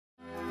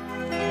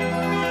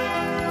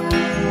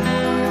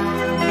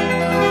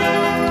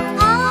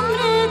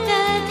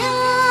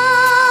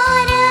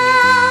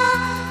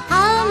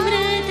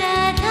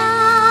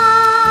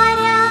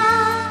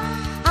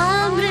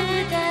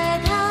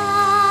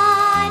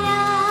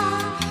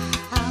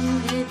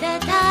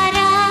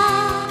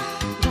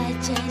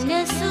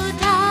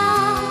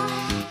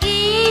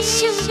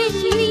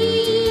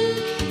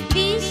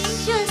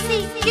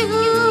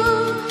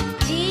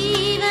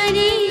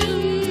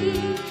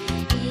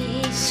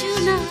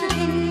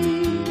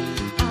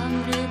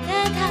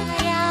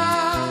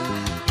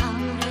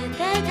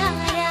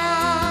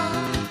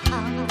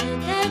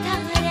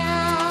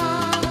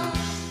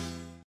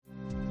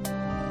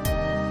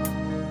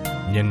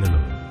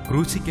ഞങ്ങളും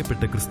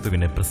ക്രൂശിക്കപ്പെട്ട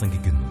ക്രിസ്തുവിനെ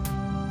പ്രസംഗിക്കുന്നു.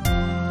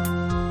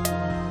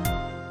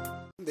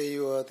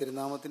 ദൈവ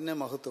തിരുനാമത്തിന്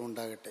മഹത്വം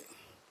ഉണ്ടാകട്ടെ.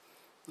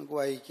 നമുക്ക്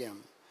വായിക്കാം.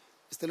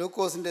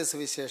 ലൂക്കോസിന്റെ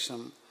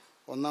സുവിശേഷം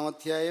 1-ാം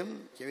അധ്യായം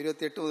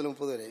 28 മുതൽ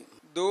 30 വരെ.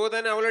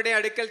 ദൂതൻ അവളുടെ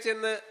അടുക്കൽ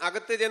ചെന്ന്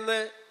അകത്ത് ചെന്ന്,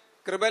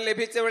 കൃപ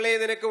ലഭിച്ചവളെ,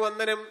 നിനക്ക്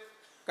വന്ദനം,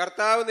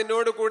 കർത്താവ്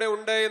നിന്നോട് കൂടെ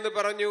ഉണ്ട് എന്ന്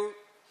പറഞ്ഞു.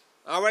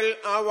 അവൾ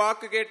ആ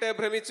വാക്ക് കേട്ട്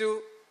ഭ്രമിച്ചു,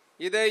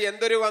 ഇത്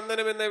എന്തൊരു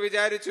വന്ദനമെന്ന്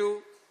വിചാരിച്ചു.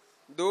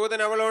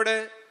 ദൂതൻ അവളോട്,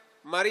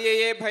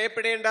 മറിയയെ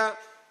ഭയപ്പെടേണ്ട,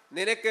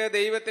 നിനക്ക്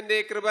ദൈവത്തിന്റെ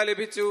കൃപ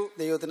ലഭിച്ചു.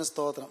 ദൈവത്തിന്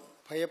സ്തോത്രം.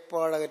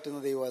 ഭയപ്പാടകറ്റുന്ന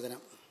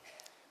ദൈവവചനം,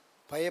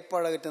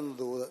 ഭയപ്പാടകറ്റുന്ന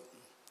ദൂത്,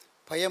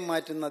 ഭയം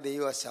മാറ്റുന്ന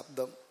ദൈവ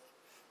ശബ്ദം.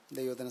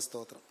 ദൈവത്തിന്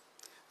സ്തോത്രം.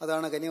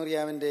 അതാണ്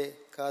കന്യാമറിയാമിൻ്റെ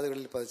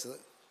കാതുകളിൽ പതിച്ചത്.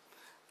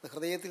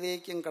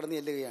 ഹൃദയത്തിലേക്കും കടന്നു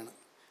ചെല്ലുകയാണ്.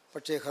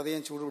 പക്ഷേ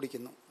ഹൃദയം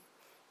ചൂടുപിടിക്കുന്നു.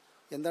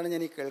 എന്താണ്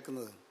ഞാൻ ഈ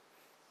കേൾക്കുന്നത്?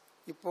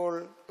 ഇപ്പോൾ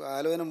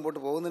ആലോചന മുമ്പോട്ട്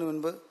പോകുന്നതിന്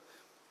മുൻപ്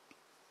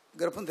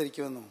ഗർഭം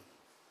ധരിക്കുമെന്നോ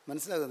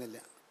മനസ്സിലാകുന്നില്ല.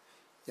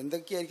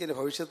 എന്തൊക്കെയായിരിക്കും എൻ്റെ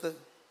ഭവിഷ്യത്ത്?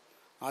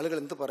 ആളുകൾ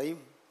എന്ത് പറയും?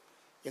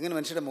 എങ്ങനെ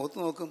മനുഷ്യരുടെ മുഖത്ത്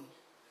നോക്കും?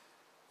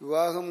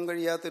 വിവാഹം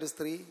കഴിയാത്തൊരു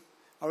സ്ത്രീ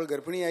അവൾ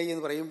ഗർഭിണിയായി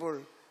എന്ന് പറയുമ്പോൾ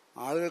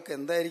ആളുകൾക്ക്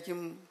എന്തായിരിക്കും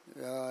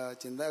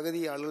ചിന്താഗതി?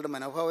 ആളുകളുടെ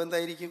മനോഭാവം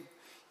എന്തായിരിക്കും?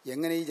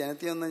 എങ്ങനെ ഈ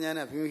ജനത്തെയൊന്ന് ഞാൻ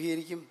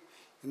അഭിമുഖീകരിക്കും?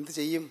 എന്ത്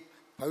ചെയ്യും?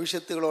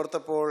 ഭവിഷ്യത്തുകൾ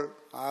ഓർത്തപ്പോൾ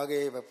ആകെ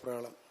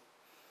വെപ്രാളം.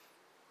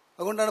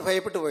 അതുകൊണ്ടാണ്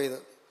ഭയപ്പെട്ടു പോയത്.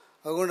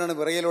 അതുകൊണ്ടാണ്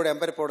വിറയലോടെ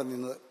അമ്പരപ്പോടെ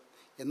നിന്നത്.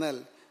 എന്നാൽ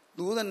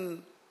ദൂതൻ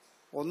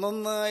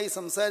ഒന്നൊന്നായി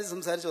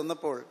സംസാരിച്ച്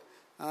വന്നപ്പോൾ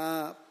ആ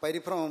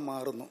പരിഭ്രമം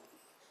മാറുന്നു.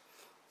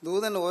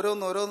 ദൂതൻ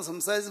ഓരോന്ന്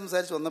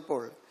സംസാരിച്ച്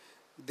വന്നപ്പോൾ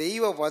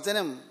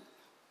ദൈവവചനം,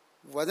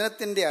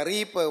 വചനത്തിൻ്റെ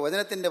അറിയിപ്പ്,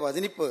 വചനത്തിൻ്റെ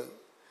വചനിപ്പ്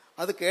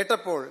അത്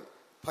കേട്ടപ്പോൾ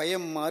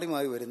ഭയം മാറി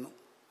വരുന്നു,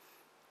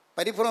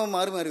 പരിഭ്രമം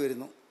മാറി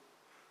വരുന്നു.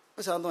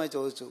 അപ്പോൾ ശാന്തമായി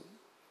ചോദിച്ചു,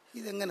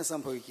 ഇതെങ്ങനെ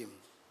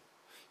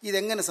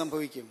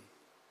സംഭവിക്കും?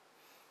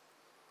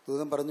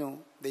 ദൂതൻ പറഞ്ഞു,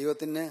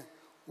 ദൈവത്തിന്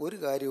ഒരു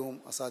കാര്യവും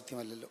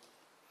അസാധ്യമല്ലല്ലോ.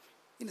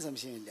 ഇനി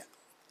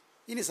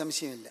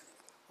സംശയമില്ല.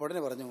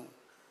 ഉടനെ പറഞ്ഞു,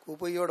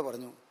 കൂപ്പയ്യോട്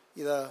പറഞ്ഞു,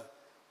 ഇതാ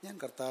ഞാൻ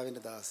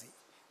കർത്താവിൻ്റെ ദാസി,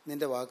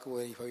 നിന്റെ വാക്ക്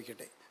പോലെ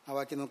ഭവിക്കട്ടെ. ആ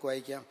വാക്യം നമുക്ക്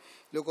വായിക്കാം.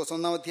 ലൂക്കോസ്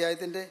 1-ാം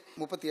അധ്യായത്തിൻ്റെ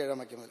 37-ാം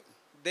വാക്യം മുതൽ.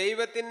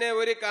 ദൈവത്തിന്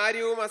ഒരു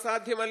കാര്യവും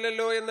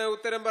അസാധ്യമല്ലല്ലോ എന്ന്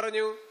ഉത്തരം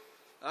പറഞ്ഞു.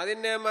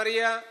 അതിന്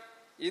മറിയ,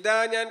 ഇതാ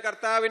ഞാൻ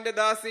കർത്താവിന്റെ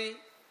ദാസി,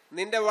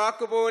 നിന്റെ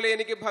വാക്കുപോലെ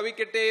എനിക്ക്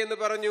ഭവിക്കട്ടെ എന്ന്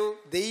പറഞ്ഞു.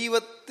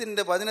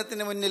 ദൈവത്തിൻ്റെ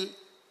വചനത്തിന് മുന്നിൽ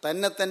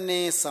തന്നെ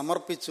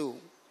സമർപ്പിച്ചു.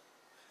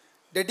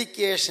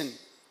 ഡെഡിക്കേഷൻ.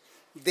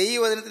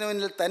 ദൈവവചനത്തിന്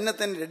മുന്നിൽ തന്നെ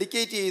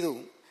ഡെഡിക്കേറ്റ് ചെയ്തു,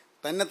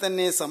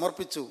 തന്നെ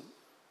സമർപ്പിച്ചു.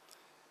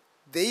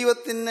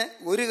 ദൈവത്തിന്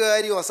ഒരു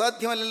കാര്യവും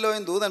അസാധ്യമല്ലല്ലോ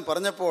എന്ന് ദൂതൻ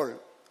പറഞ്ഞപ്പോൾ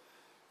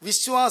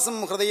വിശ്വാസം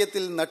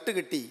ഹൃദയത്തിൽ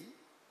നട്ടുകിട്ടി,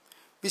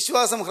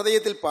 വിശ്വാസം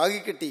ഹൃദയത്തിൽ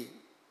പാകിക്കിട്ടി,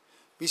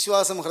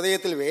 വിശ്വാസം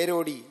ഹൃദയത്തിൽ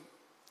വേരോടി.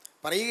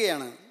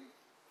 പറയുകയാണ്,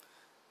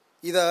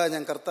 ഇതാ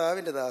ഞാൻ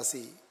കർത്താവിൻ്റെ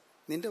ദാസി,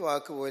 നിന്റെ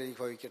വാക്ക് പോലെ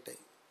എനിക്ക് ഭവിക്കട്ടെ.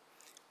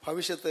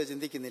 ഭവിഷ്യത്ത്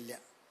ചിന്തിക്കുന്നില്ല.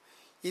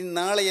 ഈ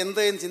നാളെ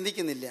എന്ത് എന്ന്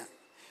ചിന്തിക്കുന്നില്ല.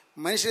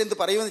 മനുഷ്യരെന്ത്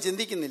പറയുമെന്ന്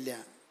ചിന്തിക്കുന്നില്ല.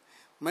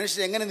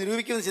 മനുഷ്യരെങ്ങനെ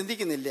നിരൂപിക്കുമെന്ന്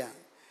ചിന്തിക്കുന്നില്ല.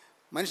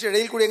 മനുഷ്യരുടെ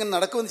ഇടയിൽ കൂടി എങ്ങനെ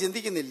നടക്കുമെന്ന്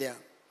ചിന്തിക്കുന്നില്ല.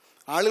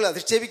 ആളുകൾ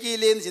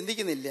അധിക്ഷേപിക്കുകയില്ലേ എന്ന്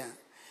ചിന്തിക്കുന്നില്ല.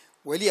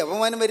 വലിയ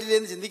അപമാനം വരില്ലേ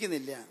എന്ന്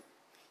ചിന്തിക്കുന്നില്ല.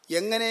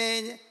 എങ്ങനെ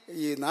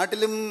ഈ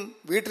നാട്ടിലും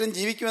വീട്ടിലും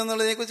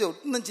ജീവിക്കുമെന്നുള്ളതിനെക്കുറിച്ച്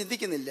ഒന്നും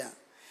ചിന്തിക്കുന്നില്ല.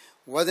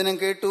 വചനം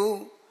കേട്ടു,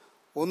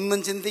 ഒന്നും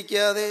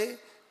ചിന്തിക്കാതെ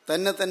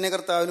തന്നെ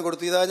കർത്താവിന്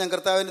കൊടുത്തു. ഇതാ ഞാൻ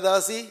കർത്താവിൻ്റെ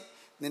ദാസി,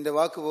 നിന്റെ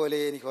വാക്ക് പോലെ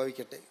എനിക്ക്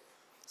ഭവിക്കട്ടെ.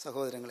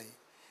 സഹോദരങ്ങളെ,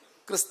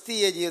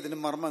 ക്രിസ്തീയ ജീവിതത്തിന്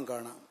മർമ്മം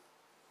കാണാം.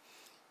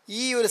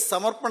 ഈ ഒരു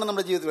സമർപ്പണം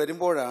നമ്മുടെ ജീവിതത്തിൽ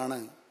വരുമ്പോഴാണ്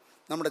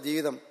നമ്മുടെ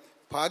ജീവിതം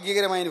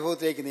ഭാഗ്യകരമായ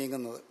അനുഭവത്തിലേക്ക്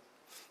നീങ്ങുന്നത്.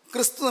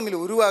 ക്രിസ്തു നമ്മിൽ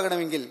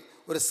ഉരുവാകണമെങ്കിൽ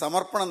ഒരു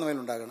സമർപ്പണം നമ്മിൽ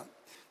ഉണ്ടാകണം.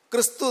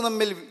 ക്രിസ്തു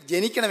നമ്മിൽ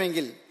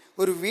ജനിക്കണമെങ്കിൽ,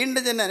 ഒരു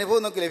വീണ്ടും ജന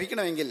അനുഭവം നമുക്ക്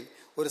ലഭിക്കണമെങ്കിൽ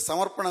ഒരു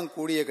സമർപ്പണം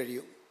കൂടിയേ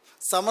കഴിയൂ.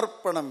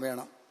 സമർപ്പണം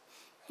വേണം.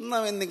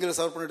 നാം എന്തെങ്കിലും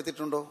സമർപ്പണം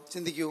എടുത്തിട്ടുണ്ടോ?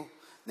 ചിന്തിക്കൂ.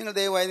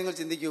 ദയവായി നിങ്ങൾ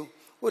ചിന്തിക്കൂ.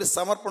 ഒരു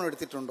സമർപ്പണം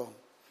എടുത്തിട്ടുണ്ടോ?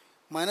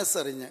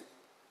 മനസ്സറിഞ്ഞ്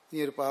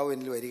ഇനിയൊരു പാവം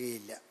എന്നിൽ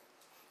വരികയില്ല,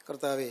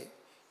 കർത്താവേ,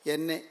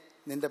 എന്നെ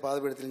നിൻ്റെ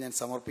പാദപീഠത്തിൽ ഞാൻ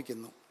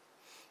സമർപ്പിക്കുന്നു.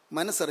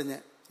 മനസ്സറിഞ്ഞ്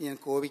ഞാൻ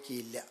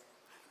കോപിക്കുകയില്ല.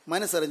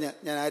 മനസ്സറിഞ്ഞ്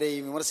ഞാൻ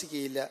ആരെയും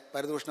വിമർശിക്കുകയില്ല,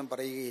 പരദൂഷണം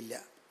പറയുകയില്ല.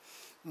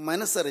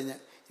 മനസ്സറിഞ്ഞ്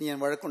ഞാൻ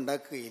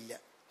വഴക്കുണ്ടാക്കുകയില്ല.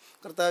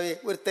 കർത്താവെ,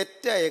 ഒരു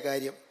തെറ്റായ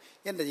കാര്യം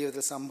എൻ്റെ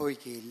ജീവിതത്തിൽ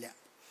സംഭവിക്കുകയില്ല.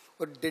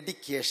 ഒരു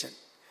ഡെഡിക്കേഷൻ,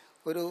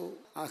 ഒരു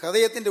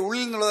ഹൃദയത്തിൻ്റെ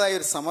ഉള്ളിൽ നിന്നുള്ളതായ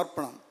ഒരു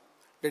സമർപ്പണം,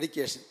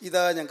 ഡെഡിക്കേഷൻ.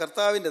 ഇതാ ഞാൻ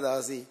കർത്താവിൻ്റെ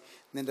ദാസി,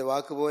 നിൻ്റെ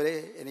വാക്ക് പോലെ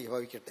എനിക്ക്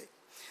ഭവിക്കട്ടെ.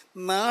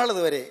 നാളെ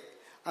വരെ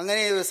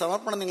അങ്ങനെ ഒരു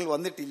സമർപ്പണം നിങ്ങൾ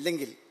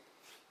വന്നിട്ടില്ലെങ്കിൽ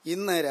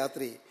ഇന്ന്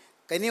രാത്രി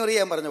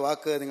കന്യാമറിയാൻ പറഞ്ഞ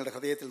വാക്ക് നിങ്ങളുടെ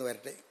ഹൃദയത്തിൽ നിന്ന്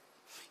വരട്ടെ.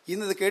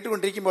 ഇന്നത്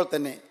കേട്ടുകൊണ്ടിരിക്കുമ്പോൾ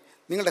തന്നെ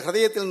നിങ്ങളുടെ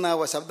ഹൃദയത്തിൽ നിന്ന്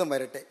ആ ശബ്ദം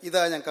വരട്ടെ.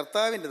 ഇതാ ഞാൻ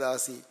കർത്താവിൻ്റെ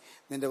ദാസി,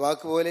 നിൻ്റെ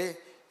വാക്ക് പോലെ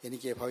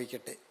എനിക്ക്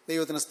ഭവിക്കട്ടെ.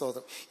 ദൈവത്തിന്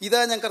സ്തോത്രം. ഇതാ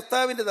ഞാൻ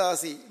കർത്താവിൻ്റെ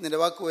ദാസി, നിൻ്റെ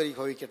വാക്ക് പോലെ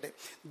എനിക്ക് ഭവിക്കട്ടെ.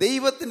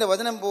 ദൈവത്തിൻ്റെ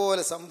വചനം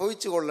പോലെ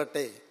സംഭവിച്ചു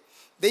കൊള്ളട്ടെ.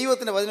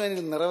 ദൈവത്തിൻ്റെ വചനം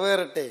എന്നിൽ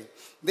നിറവേറട്ടെ,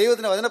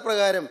 ദൈവത്തിൻ്റെ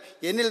വചനപ്രകാരം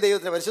എന്നിൽ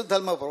ദൈവത്തിൻ്റെ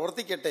പരിശുദ്ധാത്മാവ്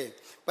പ്രവർത്തിക്കട്ടെ.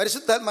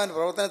 പരിശുദ്ധാത്മാവിൻ്റെ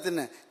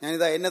പ്രവർത്തനത്തിന്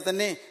ഞാനിതാ എന്നെ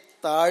തന്നെ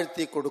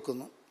താഴ്ത്തി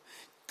കൊടുക്കുന്നു.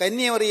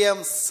 കന്യമറിയാം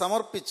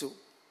സമർപ്പിച്ചു,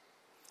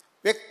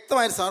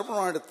 വ്യക്തമായൊരു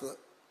സമർപ്പണമാണ് എടുത്തത്.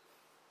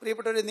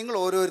 പ്രിയപ്പെട്ടവരെ, നിങ്ങൾ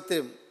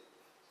ഓരോരുത്തരും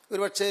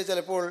ഒരുപക്ഷെ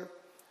ചിലപ്പോൾ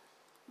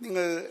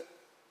നിങ്ങൾ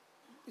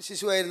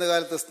ശിശുവായിരുന്ന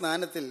കാലത്ത്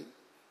സ്നാനത്തിൽ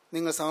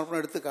നിങ്ങൾ സമർപ്പണം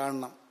എടുത്ത്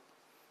കാണണം.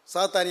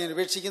 സാത്താനെ ഞാൻ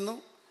ഉപേക്ഷിക്കുന്നു,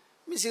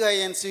 മിശിഹായെ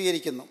ഞാൻ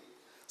സ്വീകരിക്കുന്നു.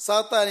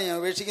 സാത്താനെ ഞാൻ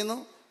ഉപേക്ഷിക്കുന്നു,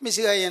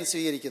 മിശിഹായെ ഞാൻ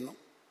സ്വീകരിക്കുന്നു.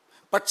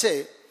 പക്ഷേ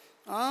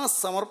ആ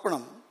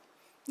സമർപ്പണം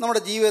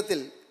നമ്മുടെ ജീവിതത്തിൽ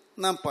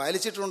നാം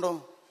പാലിച്ചിട്ടുണ്ടോ?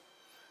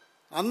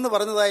 അന്ന്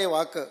പറഞ്ഞതായ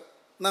വാക്ക്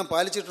നാം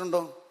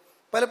പാലിച്ചിട്ടുണ്ടോ?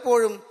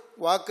 പലപ്പോഴും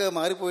വാക്ക്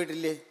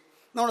മാറിപ്പോയിട്ടില്ലേ?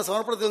 നമ്മുടെ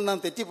സമർപ്പണത്തിൽ നാം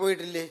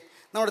തെറ്റിപ്പോയിട്ടില്ലേ?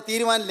 നമ്മുടെ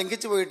തീരുമാനം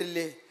ലംഘിച്ചു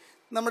പോയിട്ടില്ലേ?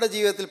 നമ്മുടെ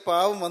ജീവിതത്തിൽ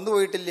പാപം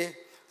വന്നുപോയിട്ടില്ലേ?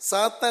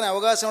 സാത്താൻ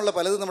അവകാശമുള്ള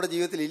പലതും നമ്മുടെ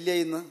ജീവിതത്തിൽ ഇല്ലേ?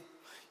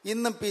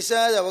 ഇന്നും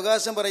പിശാച്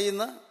അവകാശം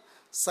പറയുന്ന,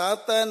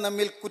 സാത്താൻ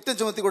നമ്മിൽ കുറ്റം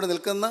ചുമത്തിക്കൊണ്ട്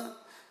നിൽക്കുന്ന,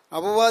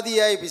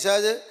 അപവാദിയായ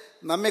പിശാച്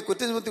നമ്മെ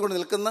കുറ്റം ചുമത്തിക്കൊണ്ട്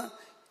നിൽക്കുന്ന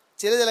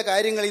ചില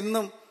കാര്യങ്ങൾ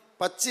ഇന്നും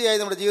പച്ചയായി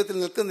നമ്മുടെ ജീവിതത്തിൽ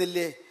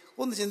നിൽക്കുന്നില്ലേ?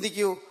 ഒന്ന്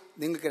ചിന്തിക്കൂ.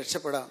 നിങ്ങൾക്ക്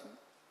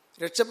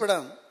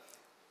രക്ഷപ്പെടാം.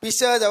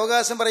 പിശാച്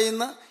അവകാശം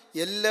പറയുന്ന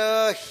എല്ലാ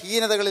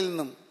ഹീനതകളിൽ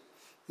നിന്നും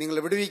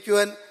നിങ്ങളെ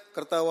വിടുവിക്കുവാൻ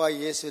കർത്താവായ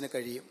യേശുവിന്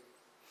കഴിയും.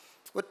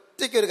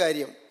 ഒറ്റയ്ക്കൊരു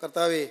കാര്യം,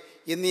 കർത്താവേ,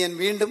 ഇന്ന് ഞാൻ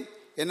വീണ്ടും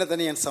എന്നെ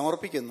തന്നെ ഞാൻ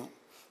സമർപ്പിക്കുന്നു.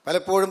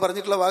 പലപ്പോഴും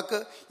പറഞ്ഞിട്ടുള്ള വാക്ക്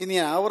ഇന്ന്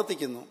ഞാൻ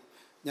ആവർത്തിക്കുന്നു.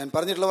 ഞാൻ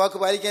പറഞ്ഞിട്ടുള്ള വാക്ക്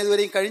പാലിക്കാൻ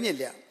ഇതുവരെയും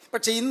കഴിഞ്ഞില്ല.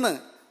 പക്ഷേ ഇന്ന്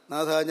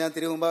നാഥ, ഞാൻ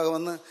തിരുമുമ്പാകെ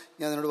വന്ന്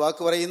ഞാൻ നിന്നോട്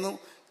വാക്ക് പറയുന്നു.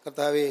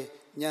 കർത്താവേ,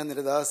 ഞാൻ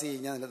നിന്റെ ദാസി,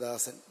 ഞാൻ നിന്റെ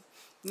ദാസൻ.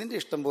 നിൻ്റെ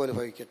ഇഷ്ടം പോലെ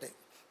ഭവിക്കട്ടെ,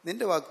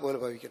 നിൻ്റെ വാക്ക് പോലെ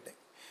ഭവിക്കട്ടെ.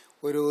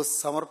 ഒരു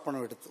സമർപ്പണം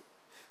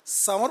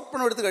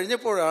എടുത്ത്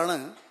കഴിഞ്ഞപ്പോഴാണ്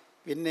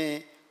പിന്നെ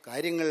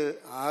കാര്യങ്ങൾ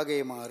ആകെ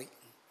മാറി.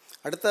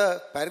 അടുത്ത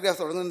പാരഗ്രാഫ്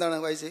തുടങ്ങുന്നത് എന്താണ്?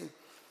 വായിച്ച്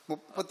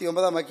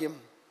 39 വാക്യം.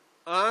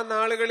 ആ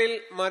നാളുകളിൽ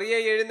മറിയ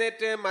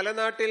എഴുന്നേറ്റ്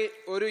മലനാട്ടിൽ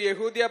ഒരു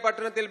യഹൂദ്യ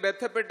പട്ടണത്തിൽ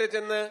ബന്ധപ്പെട്ട്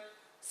ചെന്ന്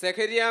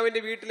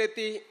സെഖര്യാവിന്റെ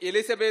വീട്ടിലെത്തി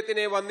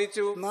എലിസബത്തിനെ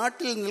വന്ദിച്ചു.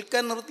 നാട്ടിൽ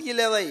നിൽക്കാൻ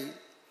നിർത്തിയില്ലാതായി,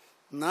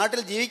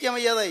 നാട്ടിൽ ജീവിക്കാൻ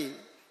വയ്യാതായി,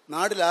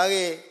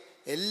 നാട്ടിലാകെ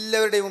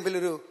എല്ലാവരുടെയും മുമ്പിൽ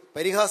ഒരു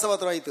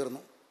പരിഹാസപാത്രമായി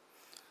തീർന്നു.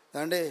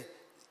 അതാണ്ട്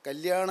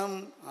കല്യാണം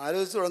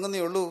ആലോചിച്ച്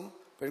തുടങ്ങുന്നേ ഉള്ളൂ,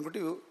 പെൺകുട്ടി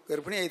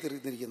ഗർഭിണിയായി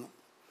തീർന്നിരിക്കുന്നു.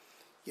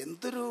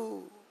 എന്തൊരു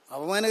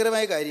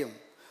അപമാനകരമായ കാര്യം!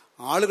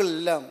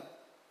 ആളുകളെല്ലാം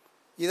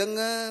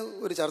ഇതങ്ങ്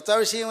ഒരു ചർച്ചാ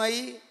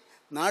വിഷയമായി,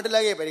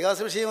 നാട്ടിലാകെ പരിഹാസ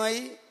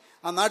വിഷയമായി,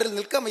 ആ നാട്ടിൽ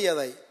നിൽക്കാൻ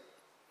വയ്യാതായി.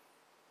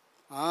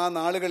 ആ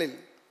നാളുകളിൽ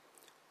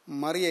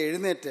മറിയ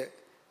എഴുന്നേറ്റ്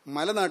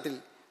മലനാട്ടിൽ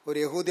ഒരു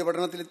യഹൂദ്യ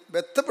പട്ടണത്തിൽ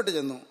ബന്ധപ്പെട്ട്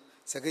ചെന്നു.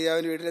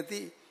 സെഖര്യാവിൻ്റെ വീട്ടിലെത്തി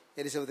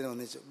എലിസബത്തിനെ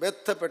വന്ദിച്ചു.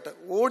 ബന്ധപ്പെട്ട്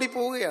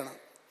ഓടിപ്പോവുകയാണ്,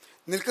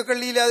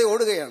 നിൽക്കക്കള്ളിയില്ലാതെ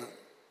ഓടുകയാണ്.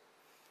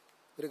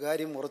 ഒരു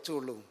കാര്യം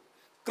ഉറച്ചുകൊള്ളൂ,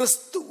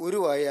 ക്രിസ്തു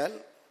ഉരുവായാൽ,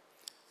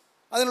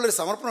 അതിനുള്ളൊരു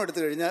സമർപ്പണം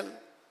എടുത്തു കഴിഞ്ഞാൽ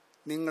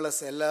നിങ്ങളെ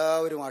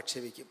എല്ലാവരും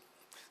ആക്ഷേപിക്കും,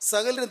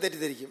 സകലരും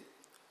തെറ്റിദ്ധരിക്കും.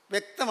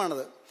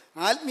 വ്യക്തമാണത്.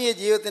 ആത്മീയ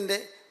ജീവിതത്തിൻ്റെ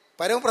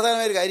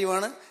പരമപ്രധാനമായൊരു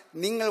കാര്യമാണ്.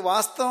 നിങ്ങൾ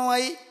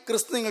വാസ്തവമായി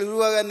ക്രിസ്തു നിങ്ങൾ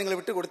ഉരുവാകാൻ നിങ്ങൾ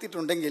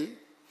വിട്ടുകൊടുത്തിട്ടുണ്ടെങ്കിൽ,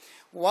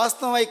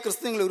 വാസ്തവമായി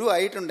ക്രിസ്തു നിങ്ങൾ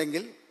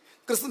ഉരുവായിട്ടുണ്ടെങ്കിൽ,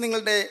 ക്രിസ്തു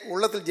നിങ്ങളുടെ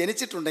ഉള്ളത്തിൽ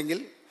ജനിച്ചിട്ടുണ്ടെങ്കിൽ,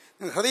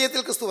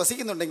 ഹൃദയത്തിൽ ക്രിസ്തു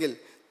വസിക്കുന്നുണ്ടെങ്കിൽ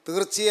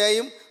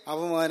തീർച്ചയായും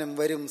അപമാനം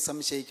വരും,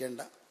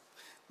 സംശയിക്കേണ്ട.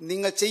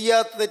 നിങ്ങൾ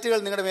ചെയ്യാത്ത തെറ്റുകൾ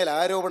നിങ്ങളുടെ മേൽ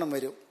ആരോപണം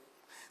വരും.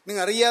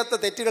 നിങ്ങൾ അറിയാത്ത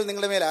തെറ്റുകൾ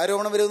നിങ്ങളുടെ മേൽ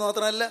ആരോപണം വരുമെന്ന്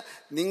മാത്രമല്ല,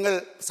 നിങ്ങൾ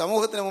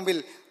സമൂഹത്തിന് മുമ്പിൽ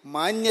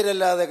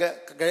മാന്യരല്ലാതെ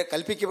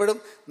കൽപ്പിക്കപ്പെടും.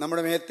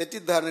 നമ്മുടെ മേൽ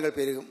തെറ്റിദ്ധാരണകൾ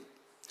പെരുകും.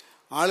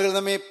 ആളുകൾ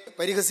നമ്മെ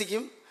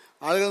പരിഹസിക്കും,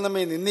 ആളുകൾ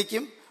നമ്മെ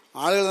നിന്ദിക്കും,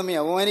 ആളുകൾ നമ്മെ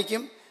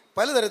അപമാനിക്കും.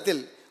 പലതരത്തിൽ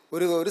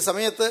ഒരു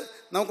സമയത്ത്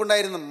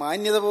നമുക്കുണ്ടായിരുന്ന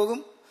മാന്യത പോകും,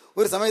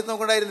 ഒരു സമയത്ത്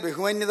നമുക്കുണ്ടായിരുന്ന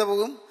ബഹുമാന്യത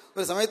പോകും,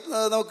 ഒരു സമയത്ത്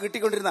നമുക്ക്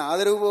കിട്ടിക്കൊണ്ടിരുന്ന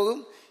ആദരവ് പോകും.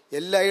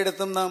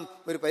 എല്ലായിടത്തും നാം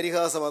ഒരു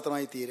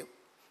പരിഹാസപാത്രമായി തീരും.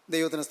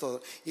 ദൈവത്തിന്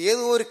സ്തോത്രം.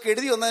 ഏതോ ഒരു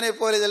കെടുതി വന്നതിനെ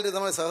പോലെ ചിലർ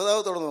നമ്മളെ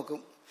സഹതാപത്തോടെ നോക്കും.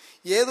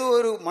 ഏതോ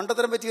ഒരു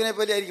മണ്ടത്തരം പറ്റിയവനെ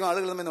പോലെ ആയിരിക്കും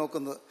ആളുകൾ നമ്മെ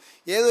നോക്കുന്നത്,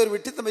 ഏതോ ഒരു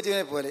വിഡ്ഢിത്തം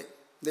പറ്റിയവനെ പോലെ.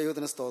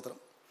 ദൈവത്തിന് സ്തോത്രം.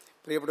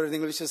 പ്രിയപ്പെട്ടവർ,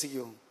 നിങ്ങൾ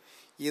വിശ്വസിക്കുമോ?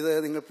 ഇത്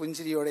നിങ്ങൾ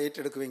പുഞ്ചിരിയോടെ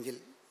ഏറ്റെടുക്കുമെങ്കിൽ,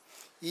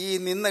 ഈ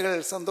നിന്ദകൾ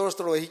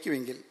സന്തോഷത്തോടെ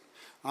വഹിക്കുമെങ്കിൽ,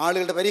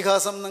 ആളുകളുടെ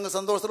പരിഹാസം നിങ്ങൾ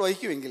സന്തോഷത്തോടെ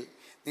വഹിക്കുമെങ്കിൽ,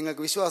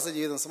 നിങ്ങൾക്ക് വിശ്വാസ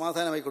ജീവിതം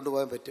സമാധാനമായി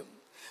കൊണ്ടുപോകാൻ പറ്റും.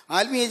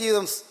 ആത്മീയ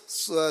ജീവിതം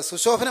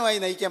സുശോഭനമായി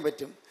നയിക്കാൻ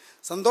പറ്റും,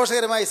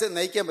 സന്തോഷകരമായി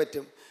നയിക്കാൻ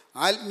പറ്റും.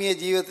 ആത്മീയ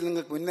ജീവിതത്തിൽ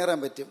നിങ്ങൾക്ക് മുന്നേറാൻ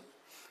പറ്റും.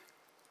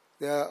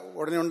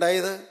 ഉടനെ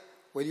ഉണ്ടായത്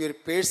വലിയൊരു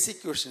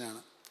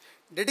പേഴ്സിക്യൂഷനാണ്.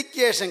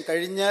 ഡെഡിക്കേഷൻ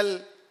കഴിഞ്ഞാൽ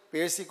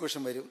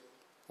പേഴ്സിക്യൂഷൻ വരും,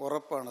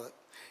 ഉറപ്പാണത്.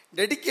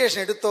 ഡെഡിക്കേഷൻ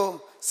എടുത്തോ,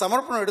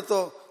 സമർപ്പണം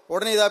എടുത്തോ,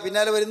 ഉടനെ ഇതാ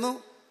പിന്നാലെ വരുന്നു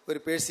ഒരു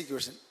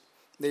പേഴ്സിക്യൂഷൻ.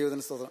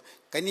 ദൈവത്തിന് സ്തോത്രം.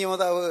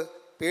 കന്യാമാതാവ്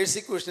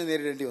പേഴ്സിക്യൂഷനെ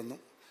നേരിടേണ്ടി വന്നു.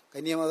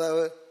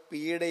 കന്യാമാതാവ്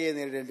പീഡയെ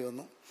നേരിടേണ്ടി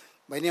വന്നു.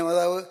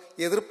 കന്യാമാതാവ്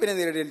എതിർപ്പിനെ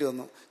നേരിടേണ്ടി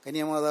വന്നു.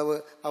 കന്യാമാതാവ്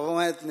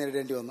അപമാനത്തെ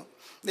നേരിടേണ്ടി വന്നു.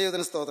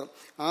 ദൈവത്തിന് സ്തോത്രം.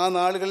 ആ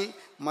നാളുകളിൽ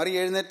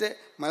മറിയ എഴുന്നേറ്റ്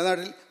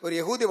മലനാട്ടിൽ ഒരു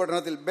യഹൂദ്യ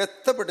പട്ടണത്തിൽ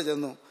ബന്ധപ്പെട്ട്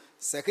ചെന്നു.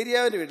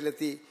 സെഖര്യാവിൻ്റെ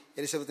വീട്ടിലെത്തി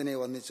എലിസബത്തിനെ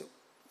വന്ദിച്ചു.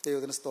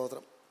 ദൈവത്തിന്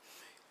സ്തോത്രം.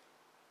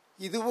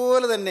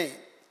 ഇതുപോലെ തന്നെ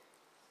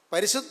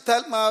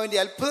പരിശുദ്ധാത്മാവിൻ്റെ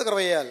അത്ഭുത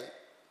കൃപയാൽ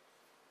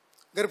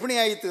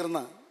ഗർഭിണിയായി തീർന്ന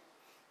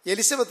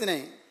എലിസബത്തിനെ,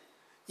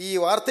 ഈ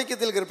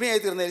വാർദ്ധക്യത്തിൽ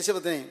ഗർഭിണിയായി തീർന്ന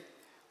എലിസബത്തിനെ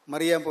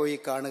മറിയാൻ പോയി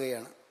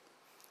കാണുകയാണ്.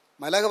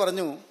 മലാഖ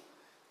പറഞ്ഞു,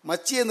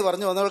 മച്ചി എന്ന്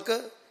പറഞ്ഞു വന്നവൾക്ക്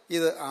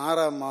ഇത്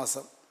 6-ാം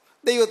മാസം.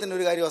 ദൈവത്തിൻ്റെ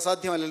ഒരു കാര്യം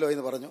അസാധ്യമല്ലല്ലോ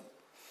എന്ന് പറഞ്ഞു.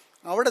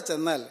 അവിടെ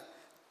ചെന്നാൽ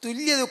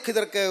തുല്യ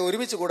ദുഃഖിതർക്ക്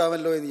ഒരുമിച്ച്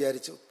കൂടാമല്ലോ എന്ന്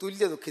വിചാരിച്ചു.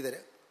 തുല്യ ദുഃഖിതർ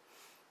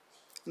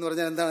എന്ന്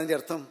പറഞ്ഞാൽ എന്താണ് അതിൻ്റെ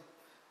അർത്ഥം?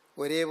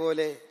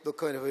 ഒരേപോലെ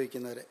ദുഃഖം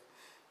അനുഭവിക്കുന്നവർ.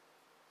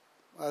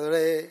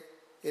 അതോടെ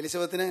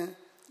എലിസബത്തിന്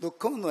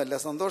ദുഃഖമൊന്നുമല്ല,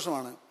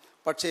 സന്തോഷമാണ്.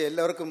 പക്ഷേ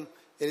എല്ലാവർക്കും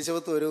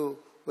എലിസബത്ത്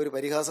ഒരു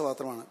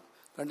പരിഹാസപാത്രമാണ്.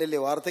 കണ്ടില്ലേ,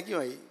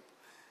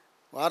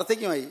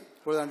 വാർദ്ധക്യമായി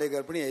ഇപ്പോൾ കണ്ടേ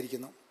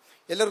ഗർഭിണിയായിരിക്കുന്നു.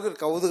 എല്ലാവർക്കും ഒരു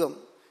കൗതുകം,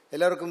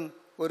 എല്ലാവർക്കും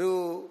ഒരു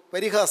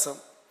പരിഹാസം.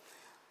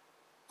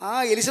 ആ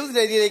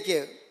എലിസബത്തിൻ്റെ അരിയിലേക്ക്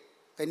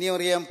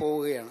കന്യാമറിയാം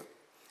പോവുകയാണ്.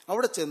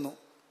 അവിടെ ചെന്നു.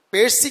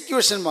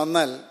 പേഴ്സിക്യൂഷൻ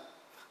വന്നാൽ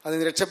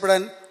അതിന്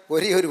രക്ഷപ്പെടാൻ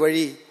ഒരേ ഒരു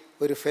വഴി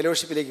ഒരു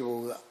ഫെലോഷിപ്പിലേക്ക്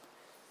പോവുക.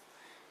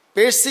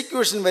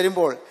 പേഴ്സിക്യൂഷൻ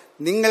വരുമ്പോൾ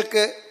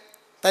നിങ്ങൾക്ക്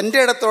തൻ്റെ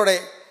ഇടത്തോടെ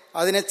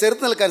അതിനെ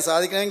ചെറുത്ത് നിൽക്കാൻ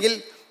സാധിക്കണമെങ്കിൽ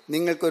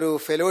നിങ്ങൾക്കൊരു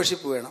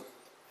ഫെലോഷിപ്പ് വേണം.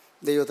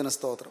 ദൈവത്തിന്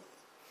സ്തോത്രം.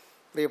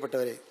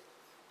 പ്രിയപ്പെട്ടവരെ,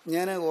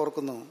 ഞാൻ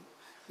ഓർക്കുന്നു,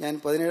 ഞാൻ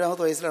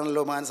 17-ാമത്തെ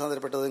വയസ്സിലാണല്ലോ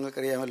മാനസാന്തരപ്പെട്ടത്.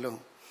 നിങ്ങൾക്കറിയാമല്ലോ,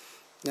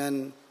 ഞാൻ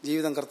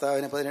ജീവിതം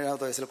കർത്താവിന്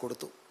 17-ാമത്തെ വയസ്സിൽ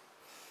കൊടുത്തു.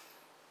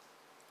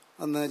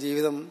 അന്ന്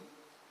ജീവിതം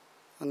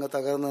അങ്ങ്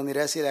തകർന്ന്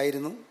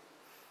നിരാശയിലായിരുന്നു.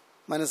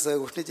 മനസ്സ്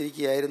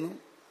ഉഷ്ണിച്ചിരിക്കുകയായിരുന്നു.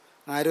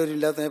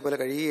 ആരോഗ്യമില്ലാത്തതിനെ പോലെ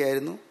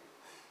കഴിയുകയായിരുന്നു.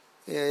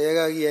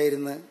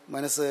 ഏകാഗിയായിരുന്ന്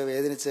മനസ്സ്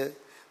വേദനിച്ച്,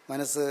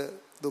 മനസ്സ്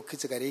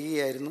ദുഃഖിച്ച്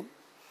കരയുകയായിരുന്നു.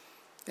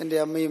 എൻ്റെ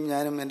അമ്മയും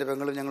ഞാനും എൻ്റെ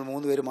പെങ്ങളും ഞങ്ങൾ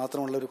 3 പേര്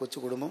മാത്രമുള്ള ഒരു കൊച്ചു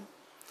കുടുംബം.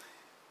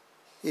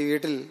 ഈ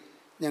വീട്ടിൽ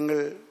ഞങ്ങൾ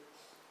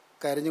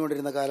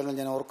കരഞ്ഞുകൊണ്ടിരുന്ന കാലങ്ങൾ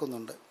ഞാൻ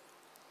ഓർക്കുന്നുണ്ട്.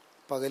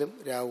 പകലും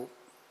രാവും.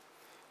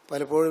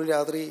 പലപ്പോഴും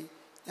രാത്രി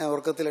ഞാൻ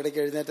ഉറക്കത്തിലിടയ്ക്ക്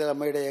എഴുന്നേറ്റാൽ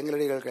അമ്മയുടെ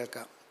ഏങ്ങലടികൾ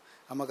കേൾക്കാം,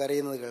 അമ്മ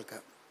കരയുന്നത്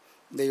കേൾക്കാം.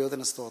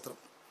 ദൈവത്തിന് സ്തോത്രം.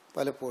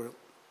 പലപ്പോഴും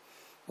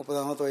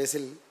 30-ാമത്തെ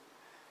വയസ്സിൽ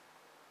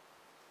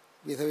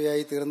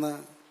വിധവയായി തീർന്ന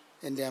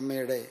എൻ്റെ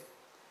അമ്മയുടെ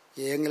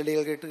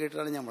ഏങ്ങലടികൾ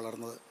കേട്ടാണ് ഞാൻ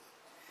വളർന്നത്.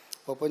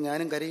 ഒപ്പം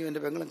ഞാനും കരയും,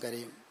 എൻ്റെ പെങ്ങളും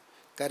കരയും.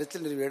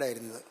 കരച്ചിലിൻ്റെ ഒരു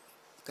വീടായിരുന്നത്,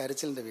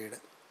 കരച്ചിലിൻ്റെ വീട്.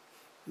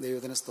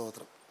 ദൈവത്തിന്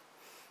സ്തോത്രം.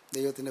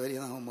 ദൈവത്തിൻ്റെ വലിയ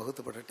നാമം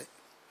മഹത്വപ്പെടട്ടെ.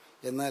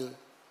 എന്നാൽ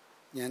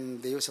ഞാൻ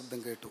ദൈവശബ്ദം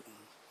കേട്ടു,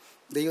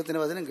 ദൈവത്തിൻ്റെ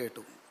വചനം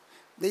കേട്ടു.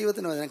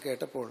 ദൈവത്തിൻ്റെ വചനം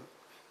കേട്ടപ്പോൾ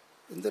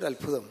എന്തൊരു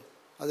അത്ഭുതം!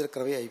 അതൊരു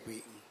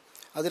കൃപയായിപ്പോയി.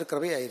 അതൊരു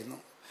കൃപയായിരുന്നു.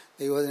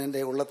 ദൈവവചനം എൻ്റെ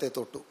ഉള്ളത്തെ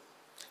തൊട്ടു.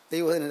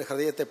 ദൈവവചനം എൻ്റെ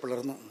ഹൃദയത്തെ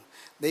പിളർന്നു.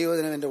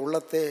 ദൈവവചനം എൻ്റെ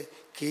ഉള്ളത്തെ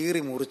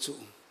കീറി മുറിച്ചു.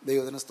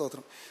 ദൈവത്തിന്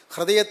സ്തോത്രം.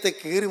 ഹൃദയത്തെ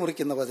കീറി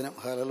മുറിക്കുന്ന വചനം.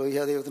 ഹല്ലേലൂയ.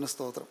 ദൈവത്തിന്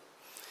സ്തോത്രം.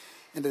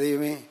 എൻ്റെ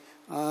ദൈവമേ,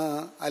 ആ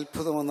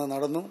അത്ഭുതമൊന്ന്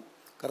നടന്നു.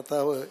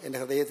 കർത്താവ് എൻ്റെ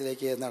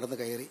ഹൃദയത്തിലേക്ക് നടന്നു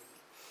കയറി.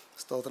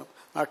 സ്തോത്രം.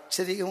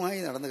 അക്ഷരികമായി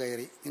നടന്നു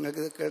കയറി.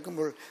 നിങ്ങൾക്കിത്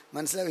കേൾക്കുമ്പോൾ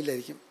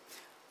മനസ്സിലാവില്ലായിരിക്കും.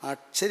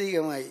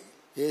 അക്ഷരികമായി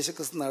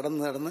യേശുക്രിസ്തു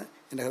നടന്ന്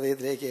എൻ്റെ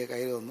ഹൃദയത്തിലേക്ക്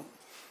കയറി വന്നു.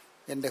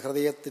 എൻ്റെ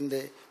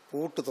ഹൃദയത്തിൻ്റെ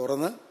പൂട്ട്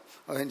തുറന്ന്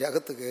അവൻ്റെ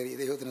അകത്ത് കയറി.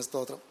 ദൈവത്തിന്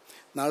സ്തോത്രം.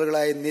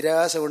 നാളുകളായി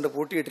നിരാശ കൊണ്ട്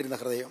പൂട്ടിയിട്ടിരുന്ന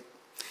ഹൃദയം,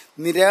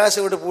 നിരാശ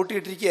കൊണ്ട്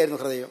പൂട്ടിയിട്ടിരിക്കുകയായിരുന്നു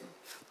ഹൃദയം.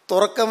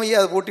 തുറക്കം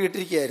വയ്യാതെ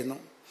പൂട്ടിയിട്ടിരിക്കുകയായിരുന്നു.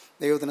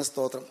 ദൈവത്തിന്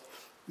സ്തോത്രം.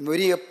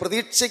 ഒരു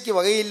പ്രതീക്ഷയ്ക്ക്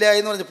വകയില്ല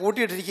എന്ന് പറഞ്ഞ്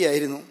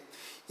പൂട്ടിയിട്ടിരിക്കുകയായിരുന്നു.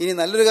 ഇനി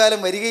നല്ലൊരു കാലം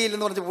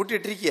വരികയില്ലെന്ന് പറഞ്ഞ്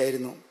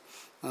പൂട്ടിയിട്ടിരിക്കുകയായിരുന്നു.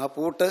 ആ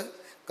പൂട്ട്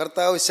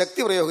കർത്താവ്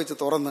ശക്തി പ്രയോഗിച്ച്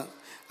തുറന്ന്,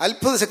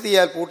 അത്ഭുത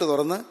ശക്തിയാൽ പൂട്ട്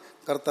തുറന്ന്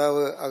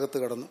കർത്താവ് അകത്ത്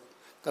കടന്നു.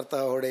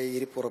 കർത്താവ് അവിടെ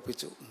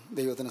ഇരിപ്പുറപ്പിച്ചു.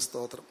 ദൈവത്തിന്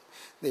സ്തോത്രം.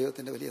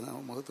 ദൈവത്തിൻ്റെ വലിയ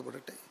നാമം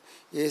മഹത്വപ്പെടട്ടെ.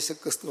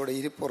 യേശുക്രിസ്തുവോടെ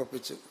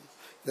ഇരിപ്പുറപ്പിച്ചു.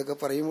 ഇതൊക്കെ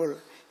പറയുമ്പോൾ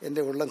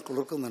എൻ്റെ ഉള്ളം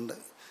കുളിർക്കുന്നുണ്ട്.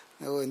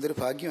 എന്തൊരു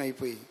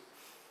ഭാഗ്യമായിപ്പോയി.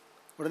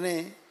 ഉടനെ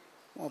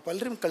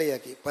പലരും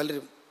കളിയാക്കി,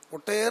 പലരും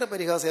ഒട്ടേറെ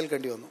പരിഹാസം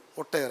ഏൽക്കേണ്ടി വന്നു.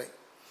 ഒട്ടേറെ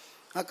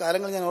ആ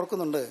കാലങ്ങൾ ഞാൻ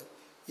ഓർക്കുന്നുണ്ട്.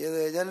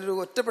 ഞാനൊരു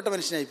ഒറ്റപ്പെട്ട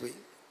മനുഷ്യനായിപ്പോയി.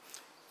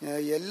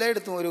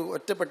 എല്ലായിടത്തും ഒരു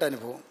ഒറ്റപ്പെട്ട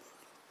അനുഭവം.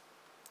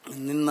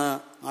 നിന്ന,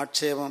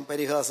 ആക്ഷേപം,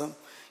 പരിഹാസം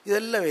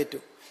ഇതെല്ലാം ഏറ്റു.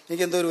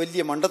 എനിക്കെന്തോ ഒരു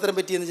വലിയ മണ്ടത്തരം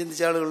പറ്റിയെന്ന്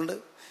ചിന്തിച്ച ആളുകളുണ്ട്.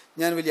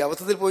 ഞാൻ വലിയ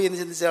അബദ്ധത്തിൽ പോയി എന്ന്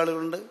ചിന്തിച്ച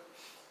ആളുകളുണ്ട്.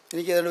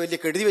 എനിക്ക് അതുകൊണ്ട് വലിയ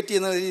കെടുതി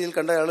പറ്റിയെന്ന രീതിയിൽ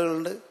കണ്ട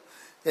ആളുകളുണ്ട്.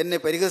 എന്നെ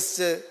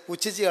പരിഹസിച്ച്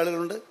പുച്ഛിച്ച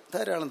ആളുകളുണ്ട്.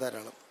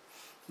 ധാരാളം.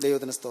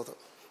 ദൈവത്തിന് സ്തോത്രം.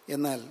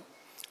 എന്നാൽ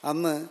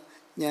അന്ന്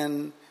ഞാൻ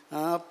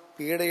ആ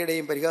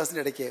പീഡയുടെയും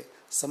പരിഹാസത്തിൻ്റെ ഇടയ്ക്ക്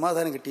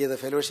സമാധാനം കിട്ടിയത്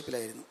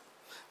ഫെലോഷിപ്പിലായിരുന്നു.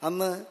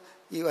 അന്ന്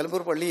ഈ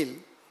വലമ്പൂർ പള്ളിയിൽ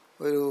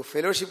ഒരു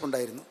ഫെലോഷിപ്പ്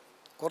ഉണ്ടായിരുന്നു.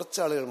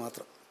 കുറച്ചാളുകൾ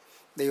മാത്രം.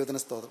 ദൈവത്തിന്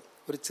സ്തോത്രം.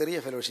 ഒരു ചെറിയ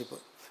ഫെലോഷിപ്പ്,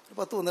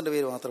 10-12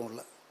 പേര് മാത്രമുള്ള.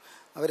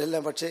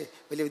 അവരെല്ലാം പക്ഷേ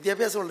വലിയ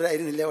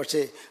വിദ്യാഭ്യാസമുള്ളവരായിരുന്നില്ല.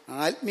 പക്ഷേ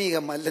ആത്മീക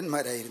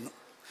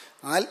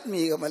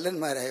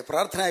മല്ലന്മാരായ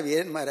പ്രാർത്ഥനാ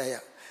വീരന്മാരായ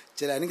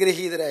ചില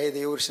അനുഗ്രഹീതരായ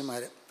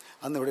ദൈവപുരുഷന്മാർ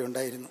അന്നിവിടെ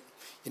ഉണ്ടായിരുന്നു.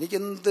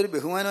 എനിക്കെന്തൊരു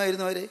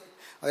ബഹുമാനമായിരുന്നു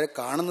അവരെ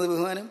കാണുന്നത്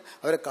ബഹുമാനം.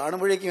 അവരെ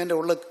കാണുമ്പോഴേക്കും എൻ്റെ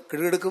ഉള്ള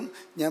കിടുകിടുക്കും.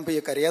 ഞാൻ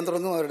പോയി കരയാൻ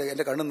തുടങ്ങും.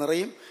 എൻ്റെ കണ്ണ്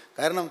നിറയും.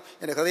 കാരണം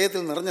എൻ്റെ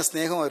ഹൃദയത്തിൽ നിറഞ്ഞ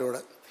സ്നേഹം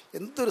അവരോട്.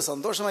 എന്തൊരു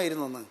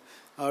സന്തോഷമായിരുന്നു അന്ന്.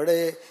 അവിടെ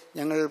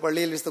ഞങ്ങൾ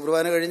പള്ളിയിൽ വിശുദ്ധ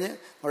കുർബാന കഴിഞ്ഞ്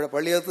അവിടെ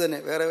പള്ളിയകത്ത് തന്നെ,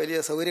 വേറെ വലിയ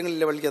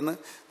സൗകര്യങ്ങളില്ല പള്ളിക്കന്ന്,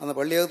 അന്ന്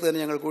പള്ളിയകത്ത്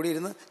തന്നെ ഞങ്ങൾ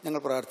കൂടിയിരുന്ന്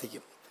ഞങ്ങൾ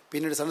പ്രാർത്ഥിക്കും.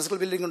 പിന്നീട് സൺഡേ സ്കൂൾ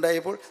ബിൽഡിംഗ്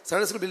ഉണ്ടായപ്പോൾ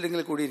സൺഡേ സ്കൂൾ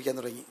ബിൽഡിങ്ങിൽ കൂടിയിരിക്കാൻ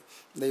തുടങ്ങി.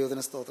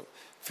 ദൈവത്തിന് സ്തോത്രം.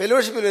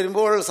 ഫെലോഷിപ്പിൽ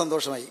വരുമ്പോൾ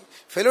സന്തോഷമായി.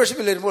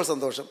 ഫെലോഷിപ്പിൽ വരുമ്പോൾ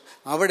സന്തോഷം.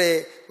 അവിടെ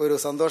ഒരു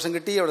സന്തോഷം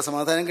കിട്ടി, അവിടെ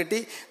സമാധാനം കിട്ടി,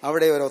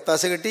 അവിടെ ഒരു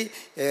ഒത്താശ കിട്ടി.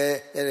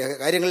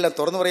 കാര്യങ്ങളെല്ലാം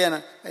തുറന്നു പറയാൻ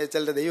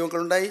ചിലരുടെ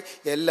ദൈവങ്ങളുണ്ടായി.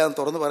 എല്ലാം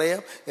തുറന്നു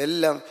പറയാം.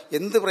 എല്ലാം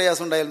എന്ത്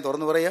പ്രയാസം ഉണ്ടായാലും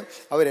തുറന്നു പറയാം.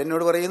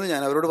 അവരെന്നോട് പറയുന്നു,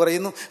 ഞാൻ അവരോട്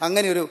പറയുന്നു.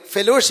 അങ്ങനെ ഒരു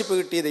ഫെലോഷിപ്പ്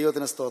കിട്ടി.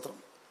 ദൈവത്തിന് സ്തോത്രം.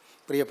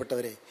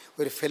 പ്രിയപ്പെട്ടവരെ,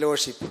 ഒരു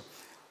ഫെലോഷിപ്പ്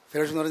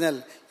എന്ന് പറഞ്ഞാൽ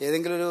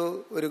ഏതെങ്കിലും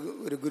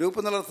ഒരു ഗ്രൂപ്പ്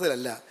എന്നുള്ള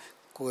അർത്ഥത്തിലല്ല,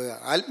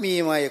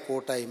 ആത്മീയമായ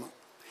കൂട്ടായ്മ.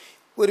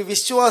 ഒരു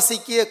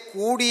വിശ്വാസിക്ക്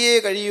കൂടിയേ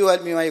കഴിയൂ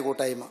ആത്മീയമായ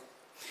കൂട്ടായ്മ.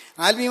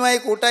 ആത്മീയമായ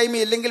കൂട്ടായ്മ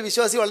ഇല്ലെങ്കിൽ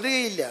വിശ്വാസി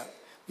വളരുകയില്ല,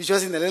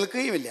 വിശ്വാസി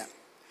നിലനിൽക്കുകയുമില്ല.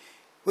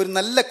 ഒരു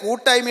നല്ല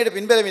കൂട്ടായ്മയുടെ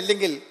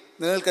പിൻബലമില്ലെങ്കിൽ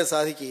നിലനിൽക്കാൻ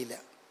സാധിക്കുകയില്ല.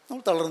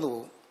 നമ്മൾ തളർന്നു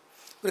പോകും.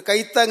 ഒരു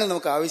കൈത്താങ്ങൽ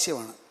നമുക്ക്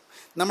ആവശ്യമാണ്.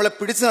 നമ്മളെ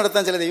പിടിച്ചു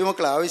നടത്താൻ ചില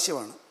ദൈവമക്കൾ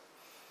ആവശ്യമാണ്.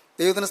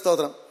 ദൈവത്തിന്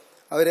സ്തോത്രം.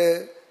 അവർ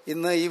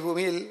ഇന്ന് ഈ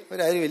ഭൂമിയിൽ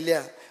അവരാരുമില്ല.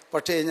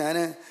 പക്ഷേ ഞാൻ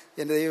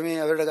എൻ്റെ ദൈവമേ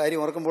അവരുടെ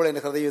കാര്യം ഓർക്കുമ്പോൾ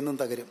എൻ്റെ ഹൃദയം എന്നും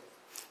തകരും.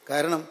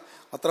 കാരണം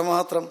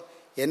അത്രമാത്രം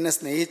എന്നെ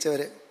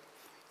സ്നേഹിച്ചവർ.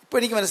 ഇപ്പോൾ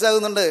എനിക്ക്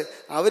മനസ്സിലാകുന്നുണ്ട്,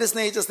 അവർ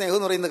സ്നേഹിച്ച സ്നേഹം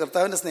എന്ന് പറയുന്നത്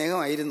കർത്താവിൻ്റെ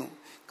സ്നേഹമായിരുന്നു.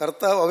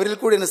 കർത്താവ് അവരിൽ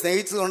കൂടി എന്നെ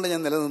സ്നേഹിച്ചതുകൊണ്ട്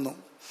ഞാൻ നിലനിന്നു.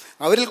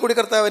 അവരിൽ കൂടി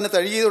കർത്താവ് എന്നെ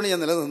തഴുകിയതുകൊണ്ട്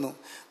ഞാൻ നിലനിന്നു.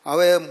 അവ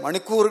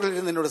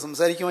മണിക്കൂറുകളിലിരുന്ന് എന്നോട്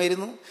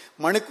സംസാരിക്കുമായിരുന്നു.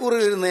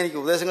 മണിക്കൂറുകളിലിരുന്ന് എനിക്ക്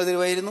ഉപദേശങ്ങൾ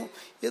തരുമായിരുന്നു.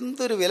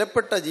 എന്തൊരു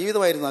വിലപ്പെട്ട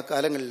ജീവിതമായിരുന്നു ആ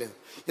കാലങ്ങളിൽ.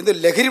 എന്തൊരു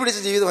ലഹരി പിടിച്ച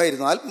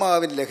ജീവിതമായിരുന്നു,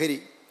 ആത്മാവിൻ്റെ ലഹരി.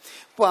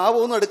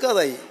 പാവമൊന്നും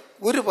എടുക്കാതായി.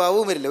 ഒരു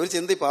പാവവും വരില്ല. ഒരു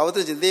ചിന്ത,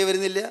 പാവത്തിന് ചിന്തയെ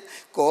വരുന്നില്ല,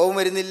 കോപം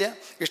വരുന്നില്ല,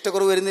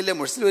 ഇഷ്ടക്കുറവ് വരുന്നില്ല,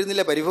 മുഴച്ചിൽ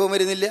വരുന്നില്ല, പരിഭവം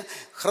വരുന്നില്ല.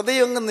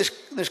 ഹൃദയം അങ്ങ്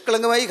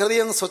നിഷ്കളങ്കമായി,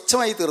 ഹൃദയം അങ്ങ്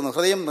സ്വച്ഛമായി തീർന്നു,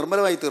 ഹൃദയം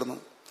നിർമ്മലമായി തീർന്നു.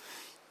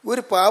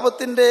 ഒരു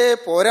പാപത്തിൻ്റെ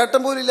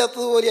പോരാട്ടം പോലും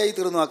ഇല്ലാത്തതുപോലെയായി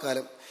തീർന്നു ആ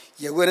കാലം.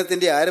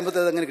 യൗവനത്തിൻ്റെ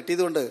ആരംഭത്തിൽ അതങ്ങനെ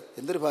കിട്ടിയതുകൊണ്ട്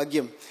എന്തൊരു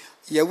ഭാഗ്യം.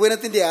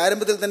 യൗവനത്തിൻ്റെ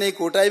ആരംഭത്തിൽ തന്നെ ഈ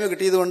കൂട്ടായ്മ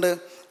കിട്ടിയതുകൊണ്ട്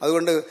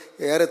അതുകൊണ്ട്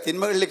ഏറെ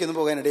തിന്മകളിലേക്കൊന്നും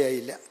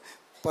പോകാനിടയായില്ല,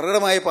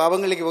 പ്രകടമായ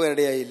പാപങ്ങളിലേക്ക്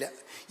പോകാനിടയായില്ല.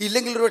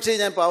 ഇല്ലെങ്കിൽ ഒരുപക്ഷേ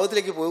ഞാൻ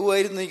പാവത്തിലേക്ക്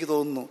പോകുമായിരുന്നു എനിക്ക്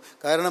തോന്നുന്നു.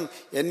 കാരണം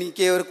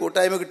എനിക്ക് ഒരു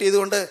കൂട്ടായ്മ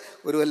കിട്ടിയതുകൊണ്ട്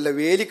ഒരു വല്ല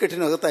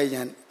വേലിക്കെട്ടിനകത്തായി,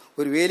 ഞാൻ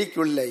ഒരു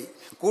വേലിക്കുള്ളിലായി.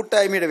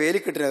 കൂട്ടായ്മയുടെ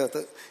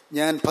വേലിക്കെട്ടിനകത്ത്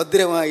ഞാൻ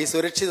ഭദ്രമായി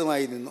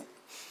സുരക്ഷിതമായി നിന്നു.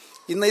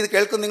 ഇന്ന് ഇത്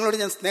കേൾക്കുന്ന നിങ്ങളോട്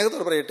ഞാൻ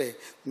സ്നേഹത്തോടെ പറയട്ടെ,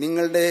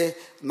 നിങ്ങളുടെ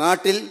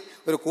നാട്ടിൽ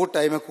ഒരു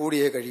കൂട്ടായ്മ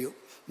കൂടിയേ കഴിയൂ.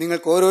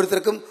 നിങ്ങൾക്ക്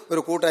ഓരോരുത്തർക്കും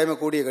ഒരു കൂട്ടായ്മ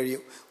കൂടിയേ കഴിയൂ.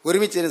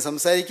 ഒരുമിച്ചിരുന്ന്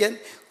സംസാരിക്കാൻ,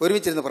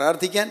 ഒരുമിച്ചിരുന്ന്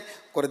പ്രാർത്ഥിക്കാൻ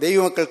കുറേ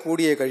ദൈവമക്കൾ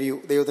കൂടിയേ കഴിയൂ.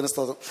 ദൈവത്തിന്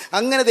സ്തോത്രം.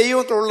 അങ്ങനെ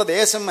ദൈവമക്കളുള്ള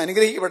ദേശം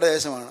അനുഗ്രഹിക്കപ്പെട്ട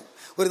ദേശമാണ്.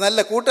 ഒരു നല്ല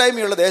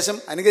കൂട്ടായ്മയുള്ള ദേശം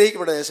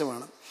അനുഗ്രഹിക്കപ്പെട്ട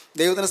ദേശമാണ്.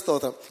 ദൈവത്തിന്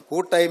സ്തോത്രം.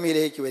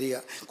 കൂട്ടായ്മയിലേക്ക് വരിക,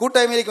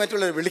 കൂട്ടായ്മയിലേക്ക്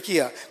മറ്റുള്ളവരെ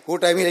വിളിക്കുക,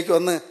 കൂട്ടായ്മയിലേക്ക്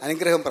വന്ന്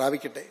അനുഗ്രഹം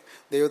പ്രാപിക്കട്ടെ.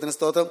 ദൈവത്തിന്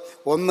സ്തോത്രം.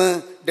 1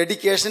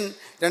 ഡെഡിക്കേഷൻ,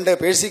 2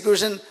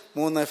 പേഴ്സിക്യൂഷൻ,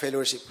 3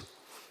 ഫെലോഷിപ്പ്.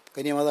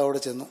 കന്യാമാതാവോട്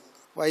ചെന്നു.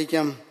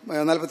 വായിക്കാം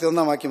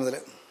 41 വാക്യം മുതൽ.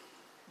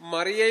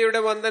 മറിയയുടെ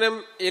വന്ദനം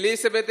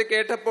എലിസബത്ത്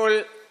കേട്ടപ്പോൾ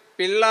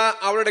പിള്ള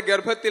അവളുടെ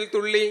ഗർഭത്തിൽ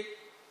തുള്ളി.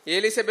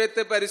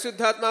 എലിസബത്ത്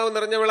പരിശുദ്ധാത്മാവ്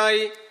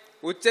നിറഞ്ഞവളായി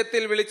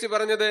ഉച്ചത്തിൽ വിളിച്ചു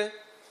പറഞ്ഞത്,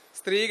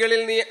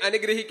 സ്ത്രീകളിൽ നീ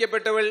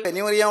അനുഗ്രഹിക്കപ്പെട്ടവൾ.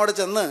 കന്യമറിയാമോടെ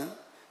ചെന്ന്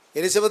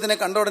എലിസബത്തിനെ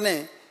കണ്ട ഉടനെ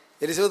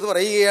എലിസബത്ത്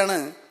പറയുകയാണ്,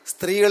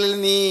 സ്ത്രീകളിൽ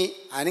നീ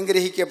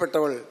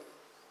അനുഗ്രഹിക്കപ്പെട്ടവൾ,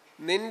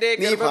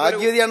 നീ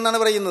ഭാഗ്യവതിയാണെന്നാണ്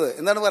പറയുന്നത്.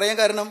 എന്താണ് പറയാൻ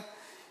കാരണം?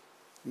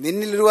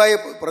 നിന്നിലുരുവായ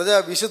പ്രജ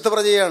വിശുദ്ധ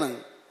പ്രജയാണ്.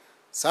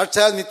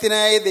 സാക്ഷാൽ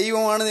നിത്യനായ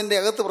ദൈവമാണ് നിന്റെ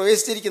അകത്ത്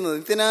പ്രവേശിച്ചിരിക്കുന്നത്.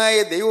 നിത്യനായ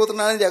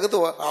ദൈവപുത്രനാണ് നിന്റെ അകത്ത്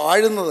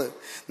വാഴുന്നത്.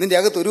 നിന്റെ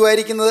അകത്ത്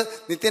ഉരുവായിരിക്കുന്നത്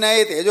നിത്യനായ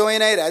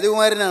തേജോമയനായ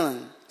രാജകുമാരനാണ്.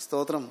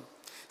 സ്തോത്രം.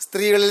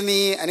 സ്ത്രീകളിൽ നീ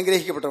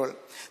അനുഗ്രഹിക്കപ്പെട്ടവൾ.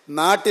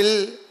 നാട്ടിൽ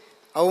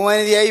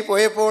അവമാനിതയായി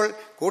പോയപ്പോൾ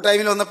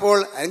കൂട്ടായ്മയിൽ വന്നപ്പോൾ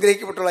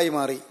അനുഗ്രഹിക്കപ്പെട്ടവളായി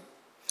മാറി.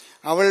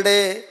 അവളുടെ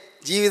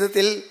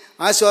ജീവിതത്തിൽ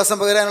ആശ്വാസം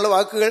പകരാനുള്ള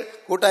വാക്കുകൾ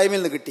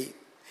കൂട്ടായ്മയിൽ നിന്ന് കിട്ടി.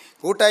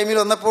 കൂട്ടായ്മയിൽ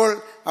വന്നപ്പോൾ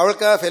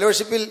അവൾക്ക് ആ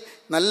ഫെലോഷിപ്പിൽ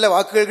നല്ല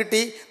വാക്കുകൾ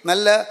കിട്ടി,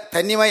 നല്ല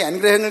ധന്യമായ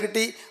അനുഗ്രഹങ്ങൾ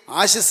കിട്ടി,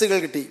 ആശസ്സുകൾ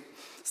കിട്ടി.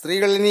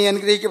 സ്ത്രീകളിൽ നീ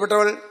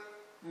അനുഗ്രഹിക്കപ്പെട്ടവൾ,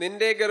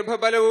 നിന്റെ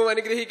ഗർഭഫലവും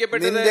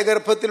അനുഗ്രഹിക്കപ്പെട്ടത്. നിന്റെ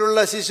ഗർഭത്തിലുള്ള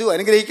ശിശു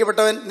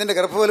അനുഗ്രഹിക്കപ്പെട്ടവൻ, നിന്റെ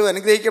ഗർഭഫലവും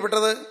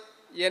അനുഗ്രഹിക്കപ്പെട്ടത്.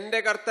 എന്റെ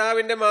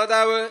കർത്താവിന്റെ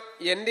മാതാവ്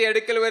എന്റെ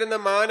അടുക്കൽ വരുന്ന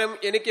മാനം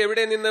എനിക്ക്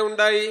എവിടെ നിന്ന്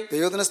ഉണ്ടായി?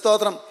 ദൈവത്തിന്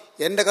സ്തോത്രം.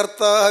 എന്റെ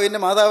കർത്താവിന്റെ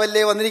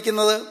മാതാവല്ലേ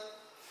വന്നിരിക്കുന്നത്.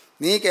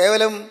 നീ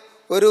കേവലം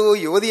ഒരു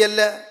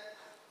യുവതിയല്ല,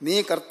 നീ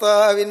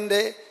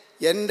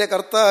എൻ്റെ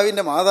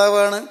കർത്താവിൻ്റെ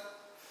മാതാവാണ്.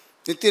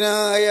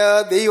 നിത്യനായ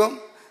ദൈവം,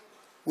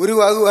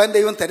 ഉരുവാകുവാൻ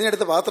ദൈവം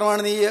തിരഞ്ഞെടുത്ത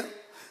പാത്രമാണ് നീ.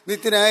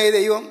 നിത്യനായ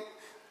ദൈവം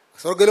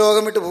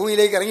സ്വർഗലോകം വിട്ട്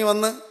ഭൂമിയിലേക്ക് ഇറങ്ങി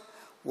വന്ന്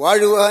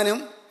വാഴുവാനും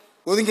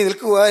ഒതുങ്ങി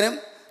നിൽക്കുവാനും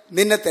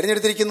നിന്നെ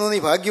തിരഞ്ഞെടുത്തിരിക്കുന്നു. നീ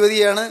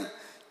ഭാഗ്യവതിയാണ്.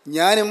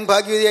 ഞാനും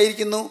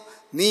ഭാഗ്യവതിയായിരിക്കുന്നു.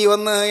 നീ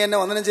വന്ന് എന്നെ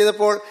വന്ദനം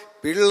ചെയ്തപ്പോൾ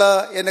പിള്ള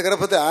എൻ്റെ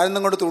ഗർഭത്തിൽ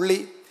ആനന്ദം കൊണ്ട് തുള്ളി.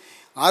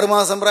 6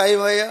 മാസം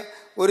പ്രായമായ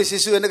ഒരു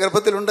ശിശു എൻ്റെ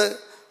ഗർഭത്തിലുണ്ട്.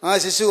 ആ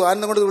ശിശു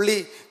ആനന്ദം കൊണ്ട് തുള്ളി.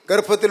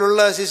 ഗർഭത്തിലുള്ള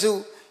ശിശു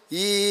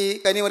ഈ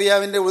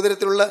കന്യമറിയാവിൻ്റെ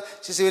ഉദരത്തിലുള്ള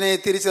ശിശുവിനെ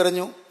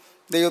തിരിച്ചറിഞ്ഞു.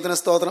 ദൈവത്തിന്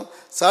സ്തോത്രം.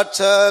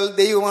 സാക്ഷാൽ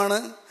ദൈവമാണ്,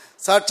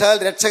 സാക്ഷാൽ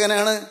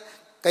രക്ഷകനാണ്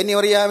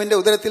കന്യമറിയാവിൻ്റെ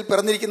ഉദരത്തിൽ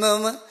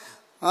പിറന്നിരിക്കുന്നതെന്ന്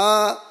ആ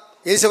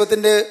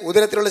എലിസബത്തിൻ്റെ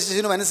ഉദരത്തിലുള്ള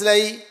ശിശുവിന്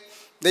മനസ്സിലായി.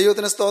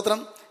 ദൈവത്തിന് സ്തോത്രം.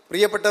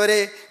 പ്രിയപ്പെട്ടവരെ,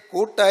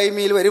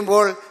 കൂട്ടായ്മയിൽ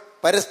വരുമ്പോൾ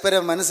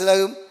പരസ്പരം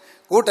മനസ്സിലാകും.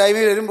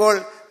 കൂട്ടായ്മയിൽ വരുമ്പോൾ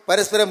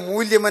പരസ്പരം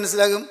മൂല്യം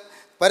മനസ്സിലാകും,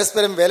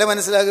 പരസ്പരം വില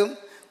മനസ്സിലാകും.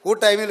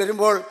 കൂട്ടായ്മയിൽ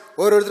വരുമ്പോൾ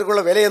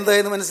ഓരോരുത്തർക്കുള്ള വില എന്താ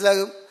എന്ന്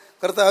മനസ്സിലാകും.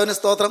 കർത്താവിന്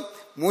സ്തോത്രം.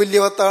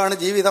 മൂല്യവത്താണ്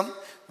ജീവിതം,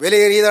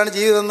 വിലയേറിയതാണ്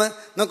ജീവിതം എന്ന്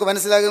നമുക്ക്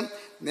മനസ്സിലാകും.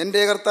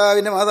 എൻ്റെ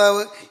കർത്താവിൻ്റെ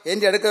മാതാവ്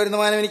എൻ്റെ അടുക്ക വരുന്ന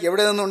മാനം എനിക്ക്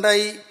എവിടെ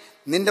നിന്നുണ്ടായി?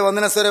 നിന്റെ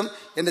വന്ദനസ്വരം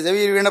എൻ്റെ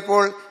ചെവിയിൽ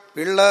വീണപ്പോൾ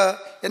പിള്ള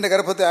എൻ്റെ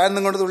ഗർഭത്തെ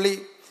ആനന്ദം കൊണ്ട് തുള്ളി.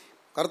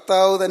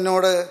 കർത്താവ്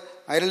തന്നോട്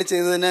അരുളി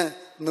ചെയ്തതിന്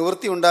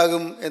നിവൃത്തി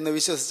ഉണ്ടാകും എന്ന്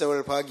വിശ്വസിച്ചവൾ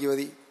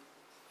ഭാഗ്യവതി.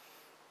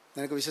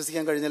 നിനക്ക്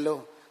വിശ്വസിക്കാൻ കഴിഞ്ഞല്ലോ,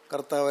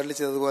 കർത്താവ് അരുളി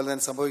ചെയ്തതുപോലെ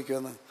തന്നെ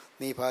സംഭവിക്കുമെന്ന്.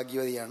 നീ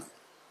ഭാഗ്യവതിയാണ്.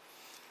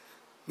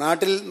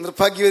 നാട്ടിൽ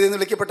നിർഭാഗ്യവതി എന്ന്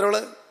വിളിക്കപ്പെട്ടവൾ,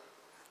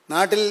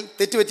 നാട്ടിൽ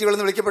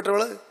തെറ്റുപറ്റികളെന്ന്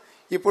വിളിക്കപ്പെട്ടവൾ,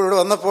 ഇപ്പോഴിവിടെ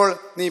വന്നപ്പോൾ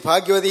നീ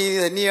ഭാഗ്യവതി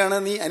തന്നെയാണ്.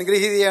 നീ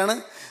അനുഗ്രഹീതയാണ്.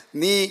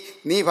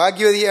 നീ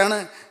ഭാഗ്യവതിയാണ്.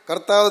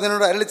 കർത്താവ്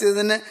നിന്നോട് അരുളി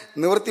ചെയ്തതിന്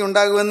നിവൃത്തി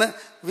ഉണ്ടാകുമെന്ന്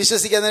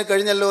വിശ്വസിക്കാൻ നിനക്ക്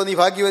കഴിഞ്ഞല്ലോ. നീ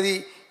ഭാഗ്യവതി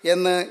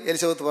എന്ന്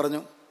എലിസബത്ത്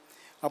പറഞ്ഞു.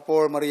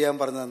 അപ്പോൾ മറിയാം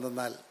പറഞ്ഞത്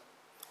എന്തെന്നാൽ,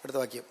 അടുത്ത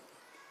വാക്യം.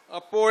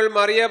 അപ്പോൾ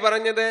മറിയ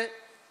പറഞ്ഞത്,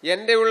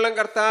 എൻ്റെ ഉള്ളം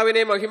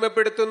കർത്താവിനെ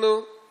മഹിമപ്പെടുത്തുന്നു.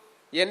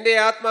 എന്റെ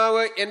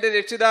ആത്മാവ് എന്റെ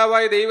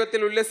രക്ഷിതാവായ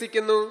ദൈവത്തിൽ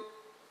ഉല്ലസിക്കുന്നു.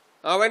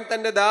 അവൻ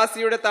തന്റെ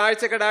ദാസിയുടെ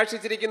താഴ്ച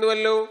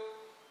കടാക്ഷിച്ചിരിക്കുന്നുവല്ലോ.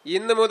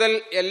 ഇന്നു മുതൽ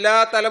എല്ലാ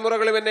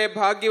തലമുറകളും എന്നെ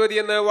ഭാഗ്യവതി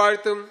എന്ന്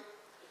വാഴ്ത്തും.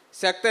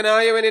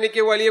 ശക്തനായവൻ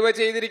എനിക്ക് വലിയവ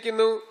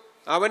ചെയ്തിരിക്കുന്നു.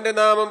 അവന്റെ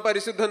നാമം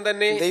പരിശുദ്ധം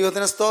തന്നെ.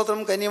 ദൈവത്തിന് സ്തോത്രം.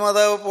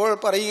 കന്യമാതാവ് ഇപ്പോൾ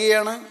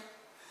പറയുകയാണ്,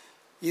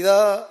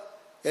 ഇതാ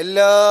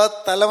എല്ലാ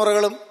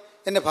തലമുറകളും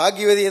എന്നെ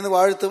ഭാഗ്യവതി എന്ന്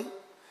വാഴ്ത്തും.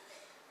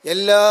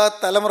 എല്ലാ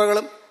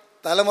തലമുറകളും,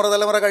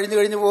 തലമുറ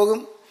കഴിഞ്ഞു പോകും.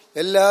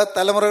 എല്ലാ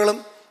തലമുറകളും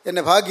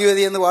എന്നെ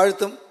ഭാഗ്യവതി എന്ന്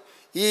വാഴ്ത്തും.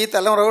 ഈ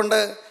തലമുറ കൊണ്ട്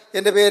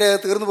എൻ്റെ പേര്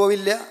തീർന്നു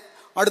പോവില്ല.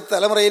 അടുത്ത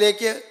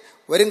തലമുറയിലേക്ക്,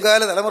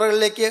 വരുംകാല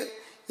തലമുറകളിലേക്ക്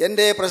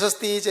എൻ്റെ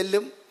പ്രശസ്തി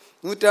ചെല്ലും.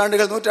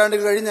 നൂറ്റാണ്ടുകൾ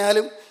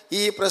കഴിഞ്ഞാലും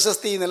ഈ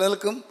പ്രശസ്തി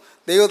നിലനിൽക്കും.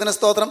 ദൈവത്തിന്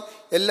സ്തോത്രം.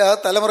 എല്ലാ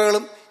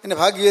തലമുറകളും എന്നെ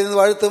ഭാഗ്യവതി എന്ന്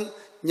വാഴ്ത്തും.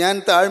 ഞാൻ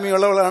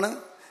താഴ്മയുള്ളവളാണ്,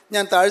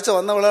 ഞാൻ താഴ്ച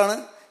വന്നവളാണ്,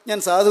 ഞാൻ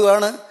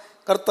സാധുവാണ്.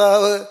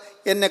 കർത്താവ്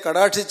എന്നെ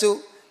കടാക്ഷിച്ചു.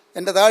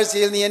 എൻ്റെ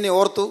താഴ്ചയിൽ നീ എന്നെ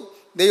ഓർത്തു.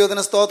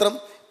 ദൈവത്തിന് സ്തോത്രം.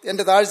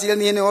 എൻ്റെ താഴ്ചയിൽ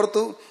നീ എന്നെ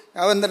ഓർത്തു.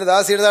 അവൻ തൻ്റെ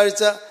ദാസിയുടെ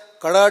താഴ്ച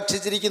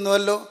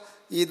കടാക്ഷിച്ചിരിക്കുന്നുവല്ലോ.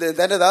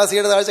 തൻ്റെ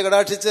ദാസിയുടെ താഴ്ച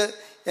കടാക്ഷിച്ച്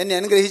എന്നെ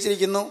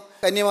അനുഗ്രഹിച്ചിരിക്കുന്നു.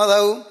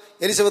 കന്യമാതാവും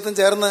എലിസബത്തും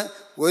ചേർന്ന്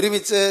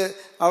ഒരുമിച്ച്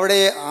അവിടെ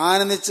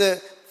ആനന്ദിച്ച്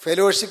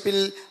ഫെലോഷിപ്പിൽ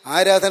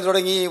ആരാധന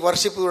തുടങ്ങി,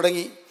 വർഷിപ്പ്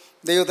തുടങ്ങി.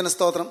 ദൈവത്തിന്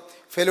സ്തോത്രം.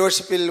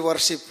 ഫെലോഷിപ്പിൽ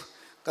വർഷിപ്പ്.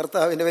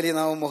 കർത്താവിൻ്റെ വലിയ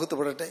നാമം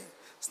മഹത്വപ്പെടട്ടെ.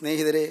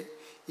 സ്നേഹിതരെ,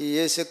 ഈ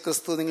യേശു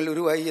ക്രിസ്തു നിങ്ങൾ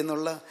ഉരുവായി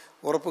എന്നുള്ള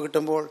ഉറപ്പ്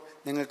കിട്ടുമ്പോൾ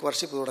നിങ്ങൾക്ക്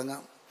വർഷിപ്പ്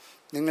തുടങ്ങാം,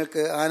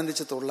 നിങ്ങൾക്ക്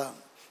ആനന്ദിച്ച് തുള്ളാം.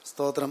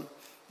 സ്തോത്രം.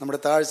 നമ്മുടെ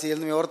താഴ്ചയിൽ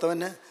നിന്ന്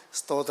ഓർത്തവന്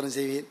സ്തോത്രം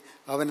ചെയ്യുകയും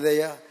അവൻ്റെ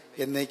ദയ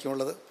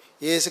എന്നേക്കുമുള്ളത്.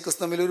 യേശു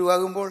ക്രിസ്തു തമ്മിൽ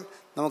ഉരുവാകുമ്പോൾ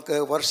നമുക്ക്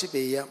വർഷിപ്പ്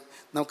ചെയ്യാം,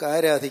 നമുക്ക്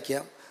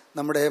ആരാധിക്കാം.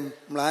 നമ്മുടെ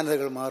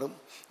മ്ലാനതകൾ മാറും,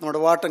 നമ്മുടെ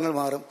വാട്ടങ്ങൾ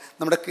മാറും,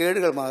 നമ്മുടെ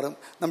കേടുകൾ മാറും,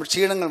 നമ്മുടെ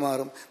ക്ഷീണങ്ങൾ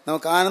മാറും.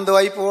 നമുക്ക്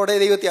ആനന്ദവായ്പോടെ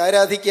ദൈവത്തെ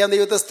ആരാധിക്കാം,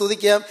 ദൈവത്തെ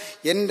സ്തുതിക്കാം.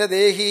 എൻ്റെ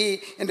ദേഹി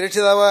എൻ്റെ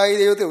രക്ഷിതാവായി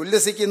ദൈവത്തെ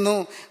ഉല്ലസിക്കുന്നു.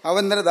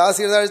 അവൻ തന്നെ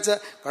ദാസിയുടെ താഴ്ച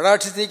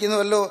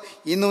കടാക്ഷിച്ചിരിക്കുന്നുവല്ലോ.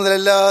 ഇന്നു മുതൽ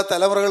എല്ലാ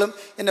തലമുറകളും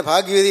എന്നെ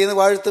ഭാഗ്യവതി എന്ന്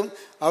വാഴ്ത്തും.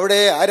 അവിടെ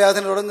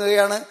ആരാധന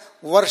തുടങ്ങുകയാണ്.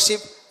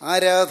 വർഷിപ്പ്,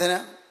 ആരാധന.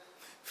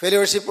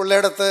 ഫെലോഷിപ്പ്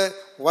ഉള്ളിടത്ത്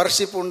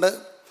വർഷിപ്പുണ്ട്.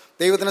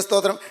 ദൈവത്തിന്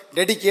സ്തോത്രം.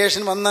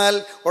 ഡെഡിക്കേഷൻ വന്നാൽ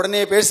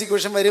ഉടനെ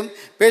പേഴ്സിക്യൂഷൻ വരും.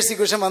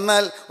 പേഴ്സിക്യൂഷൻ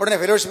വന്നാൽ ഉടനെ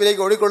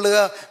ഫെലോഷിപ്പിലേക്ക് ഓടിക്കൊള്ളുക.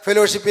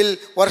 ഫെലോഷിപ്പിൽ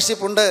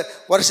വർഷിപ്പുണ്ട്.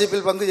 വർഷിപ്പിൽ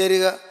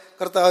പങ്കുചേരുക.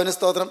 കർത്താവിന്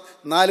സ്തോത്രം.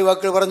 4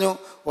 വാക്കുകൾ പറഞ്ഞു.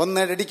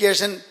 1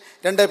 ഡെഡിക്കേഷൻ,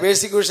 2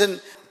 പേഴ്സിക്യൂഷൻ,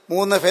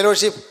 3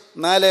 ഫെലോഷിപ്പ്,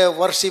 4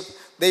 വർഷിപ്പ്.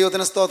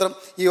 ദൈവത്തിന് സ്തോത്രം.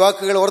 ഈ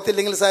വാക്കുകൾ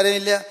ഓർത്തില്ലെങ്കിൽ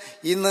സാരമില്ല.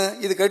 ഇന്ന്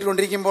ഇത്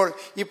കേട്ടുകൊണ്ടിരിക്കുമ്പോൾ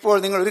ഇപ്പോൾ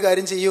നിങ്ങൾ ഒരു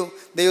കാര്യം ചെയ്യൂ.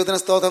 ദൈവത്തിന്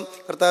സ്തോത്രം.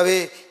 കർത്താവേ,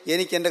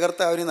 എനിക്ക് എൻ്റെ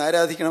കർത്താവിനെ ഒന്ന്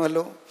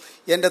ആരാധിക്കണമല്ലോ.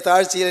 എൻ്റെ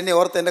താഴ്ചയിൽ എന്നെ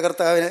ഓർത്ത് എൻ്റെ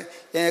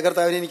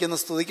കർത്താവിനെ എനിക്കൊന്ന്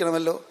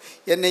സ്തുതിക്കണമല്ലോ.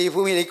 എന്നെ ഈ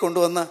ഭൂമിയിലേക്ക്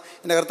കൊണ്ടുവന്ന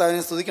എൻ്റെ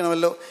കർത്താവിനെ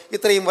സ്തുതിക്കണമല്ലോ.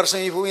 ഇത്രയും വർഷം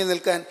ഈ ഭൂമിയിൽ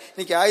നിൽക്കാൻ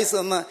എനിക്ക് ആയുസ്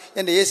തന്ന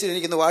എൻ്റെ യേശുവിനെ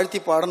എനിക്കൊന്ന് വാഴ്ത്തി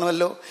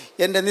പാടണമല്ലോ.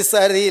 എൻ്റെ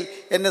നിസ്സാരതയിൽ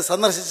എന്നെ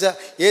സന്ദർശിച്ച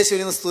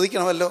യേശുവിനെ ഒന്ന്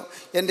സ്തുതിക്കണമല്ലോ.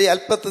 എൻ്റെ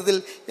അല്പത്വത്തിൽ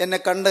എന്നെ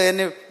കണ്ട്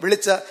എന്നെ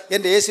വിളിച്ച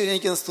എൻ്റെ യേശുവിനെ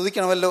എനിക്കൊന്ന്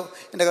സ്തുതിക്കണമല്ലോ.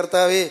 എൻ്റെ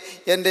കർത്താവേ,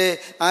 എൻ്റെ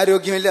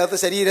ആരോഗ്യമില്ലാത്ത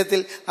ശരീരത്തിൽ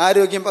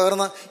ആരോഗ്യം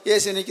പകർന്ന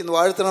യേശുവിനെ എനിക്കൊന്ന്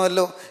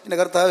വാഴ്ത്തണമല്ലോ. എൻ്റെ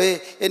കർത്താവേ,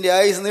 എൻ്റെ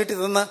ആയുസ് നീട്ടി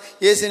തന്ന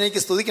യേശുവിനെ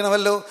എനിക്ക്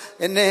സ്തുതിക്കണമല്ലോ.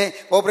 എന്നെ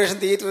ഓപ്പറേഷൻ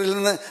തിയേറ്ററിൽ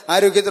നിന്ന്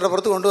ആരോഗ്യത്തോടെ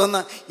പുറത്ത് കൊണ്ടുവന്ന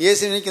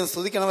യേശുവിനെ എനിക്കൊന്ന്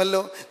സ്തുതിക്കണമല്ലോ.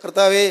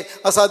 കർത്താവെ,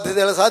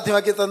 അസാധ്യതകളെ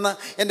സാധ്യമാക്കി തന്ന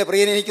എൻ്റെ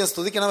പ്രിയനെ എനിക്കൊന്ന്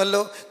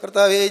സ്തുതിക്കണമല്ലോ.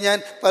 കർത്താവെ, ഞാൻ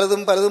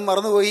പലതും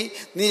മറന്നുപോയി.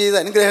 നീ ചെയ്ത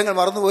അനുഗ്രഹങ്ങൾ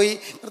മറന്നുപോയി.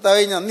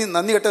 കർത്താവെ,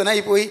 നന്ദി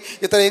കെട്ടവനായി പോയി.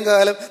 ഇത്രയും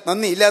കാലം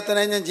നന്ദി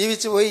ഇല്ലാത്തവനായി ഞാൻ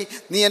ജീവിച്ചു പോയി.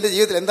 നീ എൻ്റെ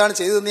ജീവിതത്തിൽ എന്താണ്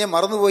ചെയ്തതെന്ന് ഞാൻ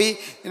മറന്നുപോയി.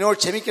 എന്നോട്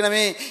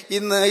ക്ഷമിക്കണമേ.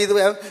 ഇന്ന് ഇത്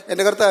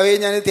എൻ്റെ കർത്താവെ,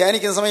 ഞാൻ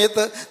ധ്യാനിക്കുന്ന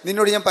സമയത്ത്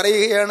നിന്നോട് ഞാൻ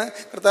പറയുകയാണ്.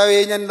 കർത്താവെ,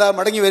 ഞാൻ എന്താ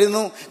മടങ്ങി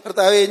വരുന്നു.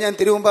 കർത്താവെ, ഞാൻ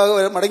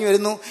തിരുമുമ്പാകെ മടങ്ങി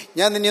വരുന്നു.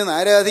 ഞാൻ നിന്നെ ഒന്ന്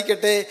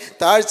ആരാധിക്കട്ടെ.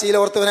 താഴ്ചയിൽ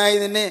ഓർത്തവനായി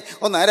നിന്നെ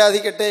ഒന്ന്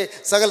ആരാധിക്കട്ടെ.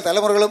 സകല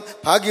തലമുറകളും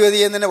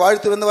ഭാഗ്യവതിയെ നിന്നെ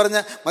വാഴ്ത്തുമെന്ന് പറഞ്ഞ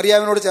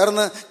മറിയാമിനോട്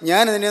ചേർന്ന്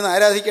ഞാൻ നിന്നെ ഒന്ന്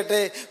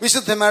ആരാധിക്കട്ടെ.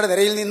 വിശുദ്ധന്മാരുടെ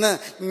നിരയിൽ നിന്ന്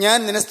ഞാൻ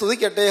നിന്നെ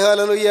സ്തുതിക്കട്ടെ.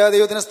 ഹല്ലേലൂയ.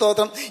 ദൈവത്തിന്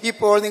സ്തോത്രം.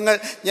 ഇപ്പോൾ നിങ്ങൾ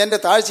എൻ്റെ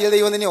താഴ്ചയിൽ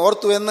ദൈവം നിന്നെ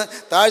ഓർത്തുവെന്ന്,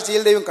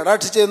 താഴ്ചയിൽ ദൈവം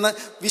കടാക്ഷിച്ചെന്ന്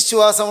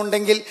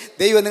വിശ്വാസമുണ്ടെങ്കിൽ,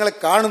 ദൈവം നിങ്ങളെ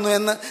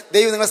കാണുന്നുവെന്ന്,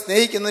 ദൈവം നിങ്ങളെ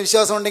സ്നേഹിക്കുന്ന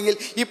വിശ്വാസമുണ്ടെങ്കിൽ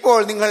ഇപ്പോൾ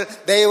നിങ്ങൾ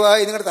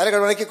ദയവായി നിങ്ങളുടെ തലകൾ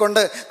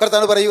വണക്കിക്കൊണ്ട്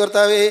കർത്താവ് പറയൂ,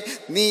 കർത്താവേ,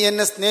 നീ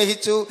എന്നെ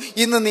സ്നേഹിച്ചു,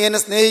 ഇന്ന് നീ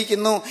എന്നെ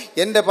സ്നേഹിക്കുന്നു.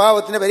 എൻ്റെ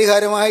പാപത്തിൻ്റെ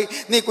പരിഹാരമായി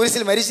നീ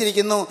കുരിശിൽ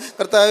മരിച്ചിരിക്കുന്നു.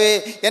 കർത്താവേ,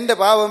 എൻ്റെ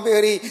പാപം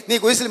പേറി നീ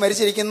കുരിശിൽ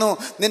മരിച്ചിരിക്കുന്നു.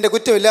 നിന്റെ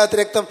കുറ്റമില്ലാത്ത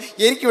രക്തം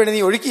എനിക്ക് വേണ്ടി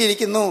നീ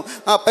ഒഴുക്കിയിരിക്കുന്നു.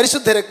 ആ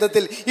പരിശുദ്ധ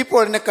രക്തത്തിൽ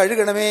ഇപ്പോൾ എന്നെ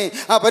കഴുകണമേ.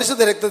 ആ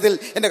പരിശുദ്ധ രക്തത്തിൽ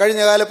എൻ്റെ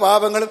കഴിഞ്ഞകാല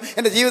പാപങ്ങളും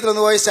എൻ്റെ ജീവിതത്തിൽ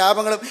ഒന്ന് പോയ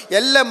ശാപങ്ങളും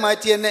എല്ലാം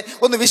മാറ്റി എന്നെ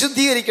ഒന്ന്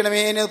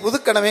വിശുദ്ധീകരിക്കണമേ, എന്നെ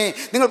പുതുക്കണമേ.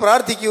 നിങ്ങൾ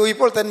പ്രാർത്ഥിക്കൂ.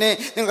 ഇപ്പോൾ തന്നെ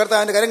നിങ്ങൾ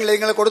കർത്താവിൻ്റെ കരങ്ങളിൽ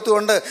നിങ്ങളെ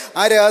കൊടുത്തുകൊണ്ട്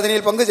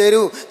ആരാധനയിൽ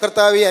പങ്കുചേരൂ.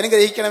 കർത്താവെ,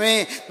 അനുഗ്രഹിക്കണമേ.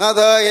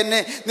 നാഥ, എന്നെ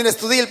നിന്റെ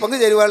സ്തുതിയിൽ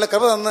പങ്കുചേരുവാനുള്ള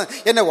കൃപ തന്ന്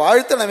എന്നെ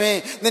വാഴ്ത്തണമേ.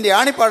 നിന്റെ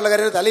ആണിപ്പാടുള്ള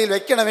കരയുടെ തലയിൽ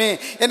വെക്കണമേ.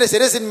 എൻ്റെ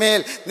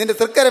ശിരസിന്മേൽ നിന്റെ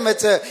തൃക്കരം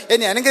വെച്ച്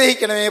എന്നെ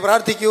അനുഗ്രഹിക്കണമേ.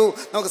 പ്രാർത്ഥിക്കൂ.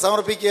 നമുക്ക്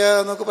സമർപ്പിക്കാം,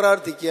 നമുക്ക്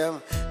പ്രാർത്ഥിക്കാം.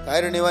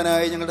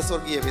 കാരുണ്യവാനായ ഞങ്ങളുടെ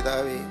സ്വർഗീയ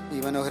പിതാവേ, ഈ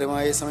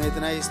മനോഹരമായ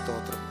സമയത്തിനായി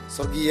സ്തോത്രം.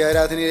 സ്വർഗീയ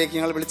ആരാധനയിലേക്ക്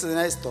ഞങ്ങൾ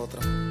വിളിച്ചതിനായി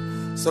സ്തോത്രം.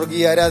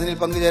 സ്വർഗീയ ആരാധനയിൽ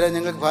പങ്കുചേരാൻ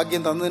ഞങ്ങൾക്ക്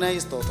ഭാഗ്യം തന്നതിനായി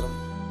സ്തോത്രം.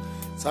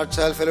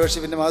 സാക്ഷാൽ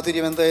ഫെലോഷിപ്പിൻ്റെ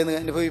മാധുര്യം എന്തായെന്ന്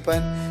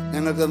അനുഭവിപ്പാൻ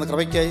ഞങ്ങൾക്ക് തന്ന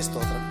കൃപയ്ക്കായി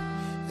സ്തോത്രം.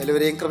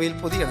 എല്ലാവരെയും കൃപയിൽ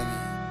പൊതിയണമേ,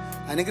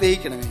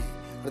 അനുഗ്രഹിക്കണമേ.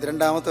 അത്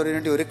രണ്ടാമത്തവരെ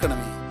വേണ്ടി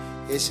ഒരുക്കണമേ.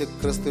 യേശു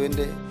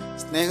ക്രിസ്തുവിൻ്റെ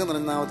സ്നേഹം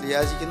നിറഞ്ഞ നാമത്തിൽ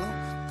യാചിക്കുന്നു.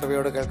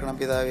 കൃപയോടെ കേൾക്കണം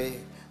പിതാവേ.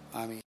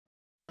 ആമീൻ.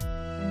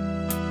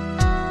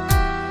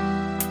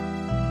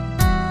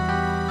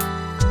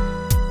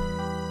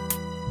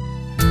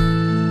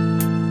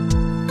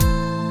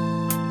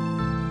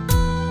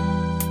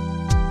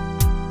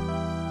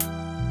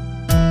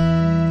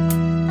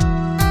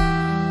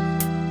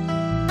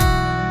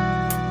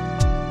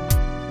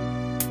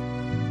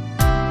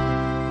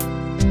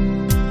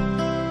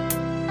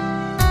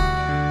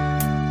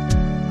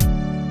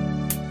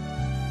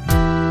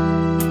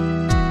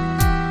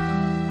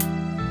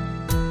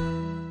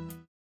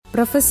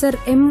 Professor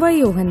MY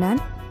Yohannan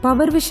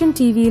power vision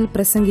ടിവിയിൽ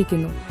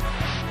പ്രസംഗിക്കുന്നു.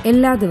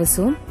 എല്ലാ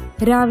ദിവസവും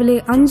രാവിലെ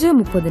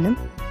 5:30,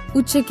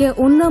 ഉച്ചയ്ക്ക്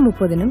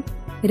 1:30,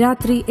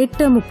 രാത്രി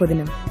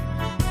 8:30.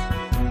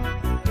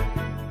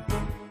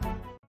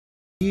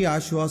 ഈ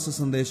ആശ്വാസ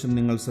സന്ദേശം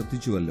നിങ്ങൾ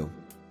ശ്രദ്ധിച്ചുവല്ലോ.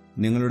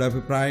 നിങ്ങളുടെ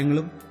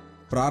അഭിപ്രായങ്ങളും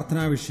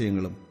പ്രാർത്ഥനാ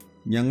വിഷയങ്ങളും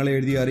ഞങ്ങളെ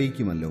എഴുതി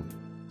അറിയിക്കുമല്ലോ.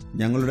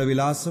 ഞങ്ങളുടെ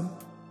വിലാസം: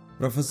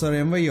 professor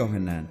MY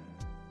Yohannan,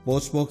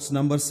 post box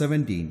number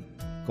 17,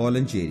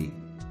 Kolenchery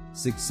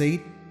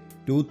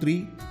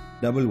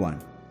 682311.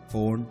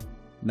 Phone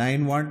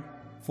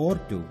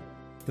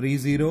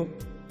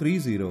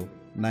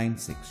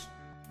 9142303096.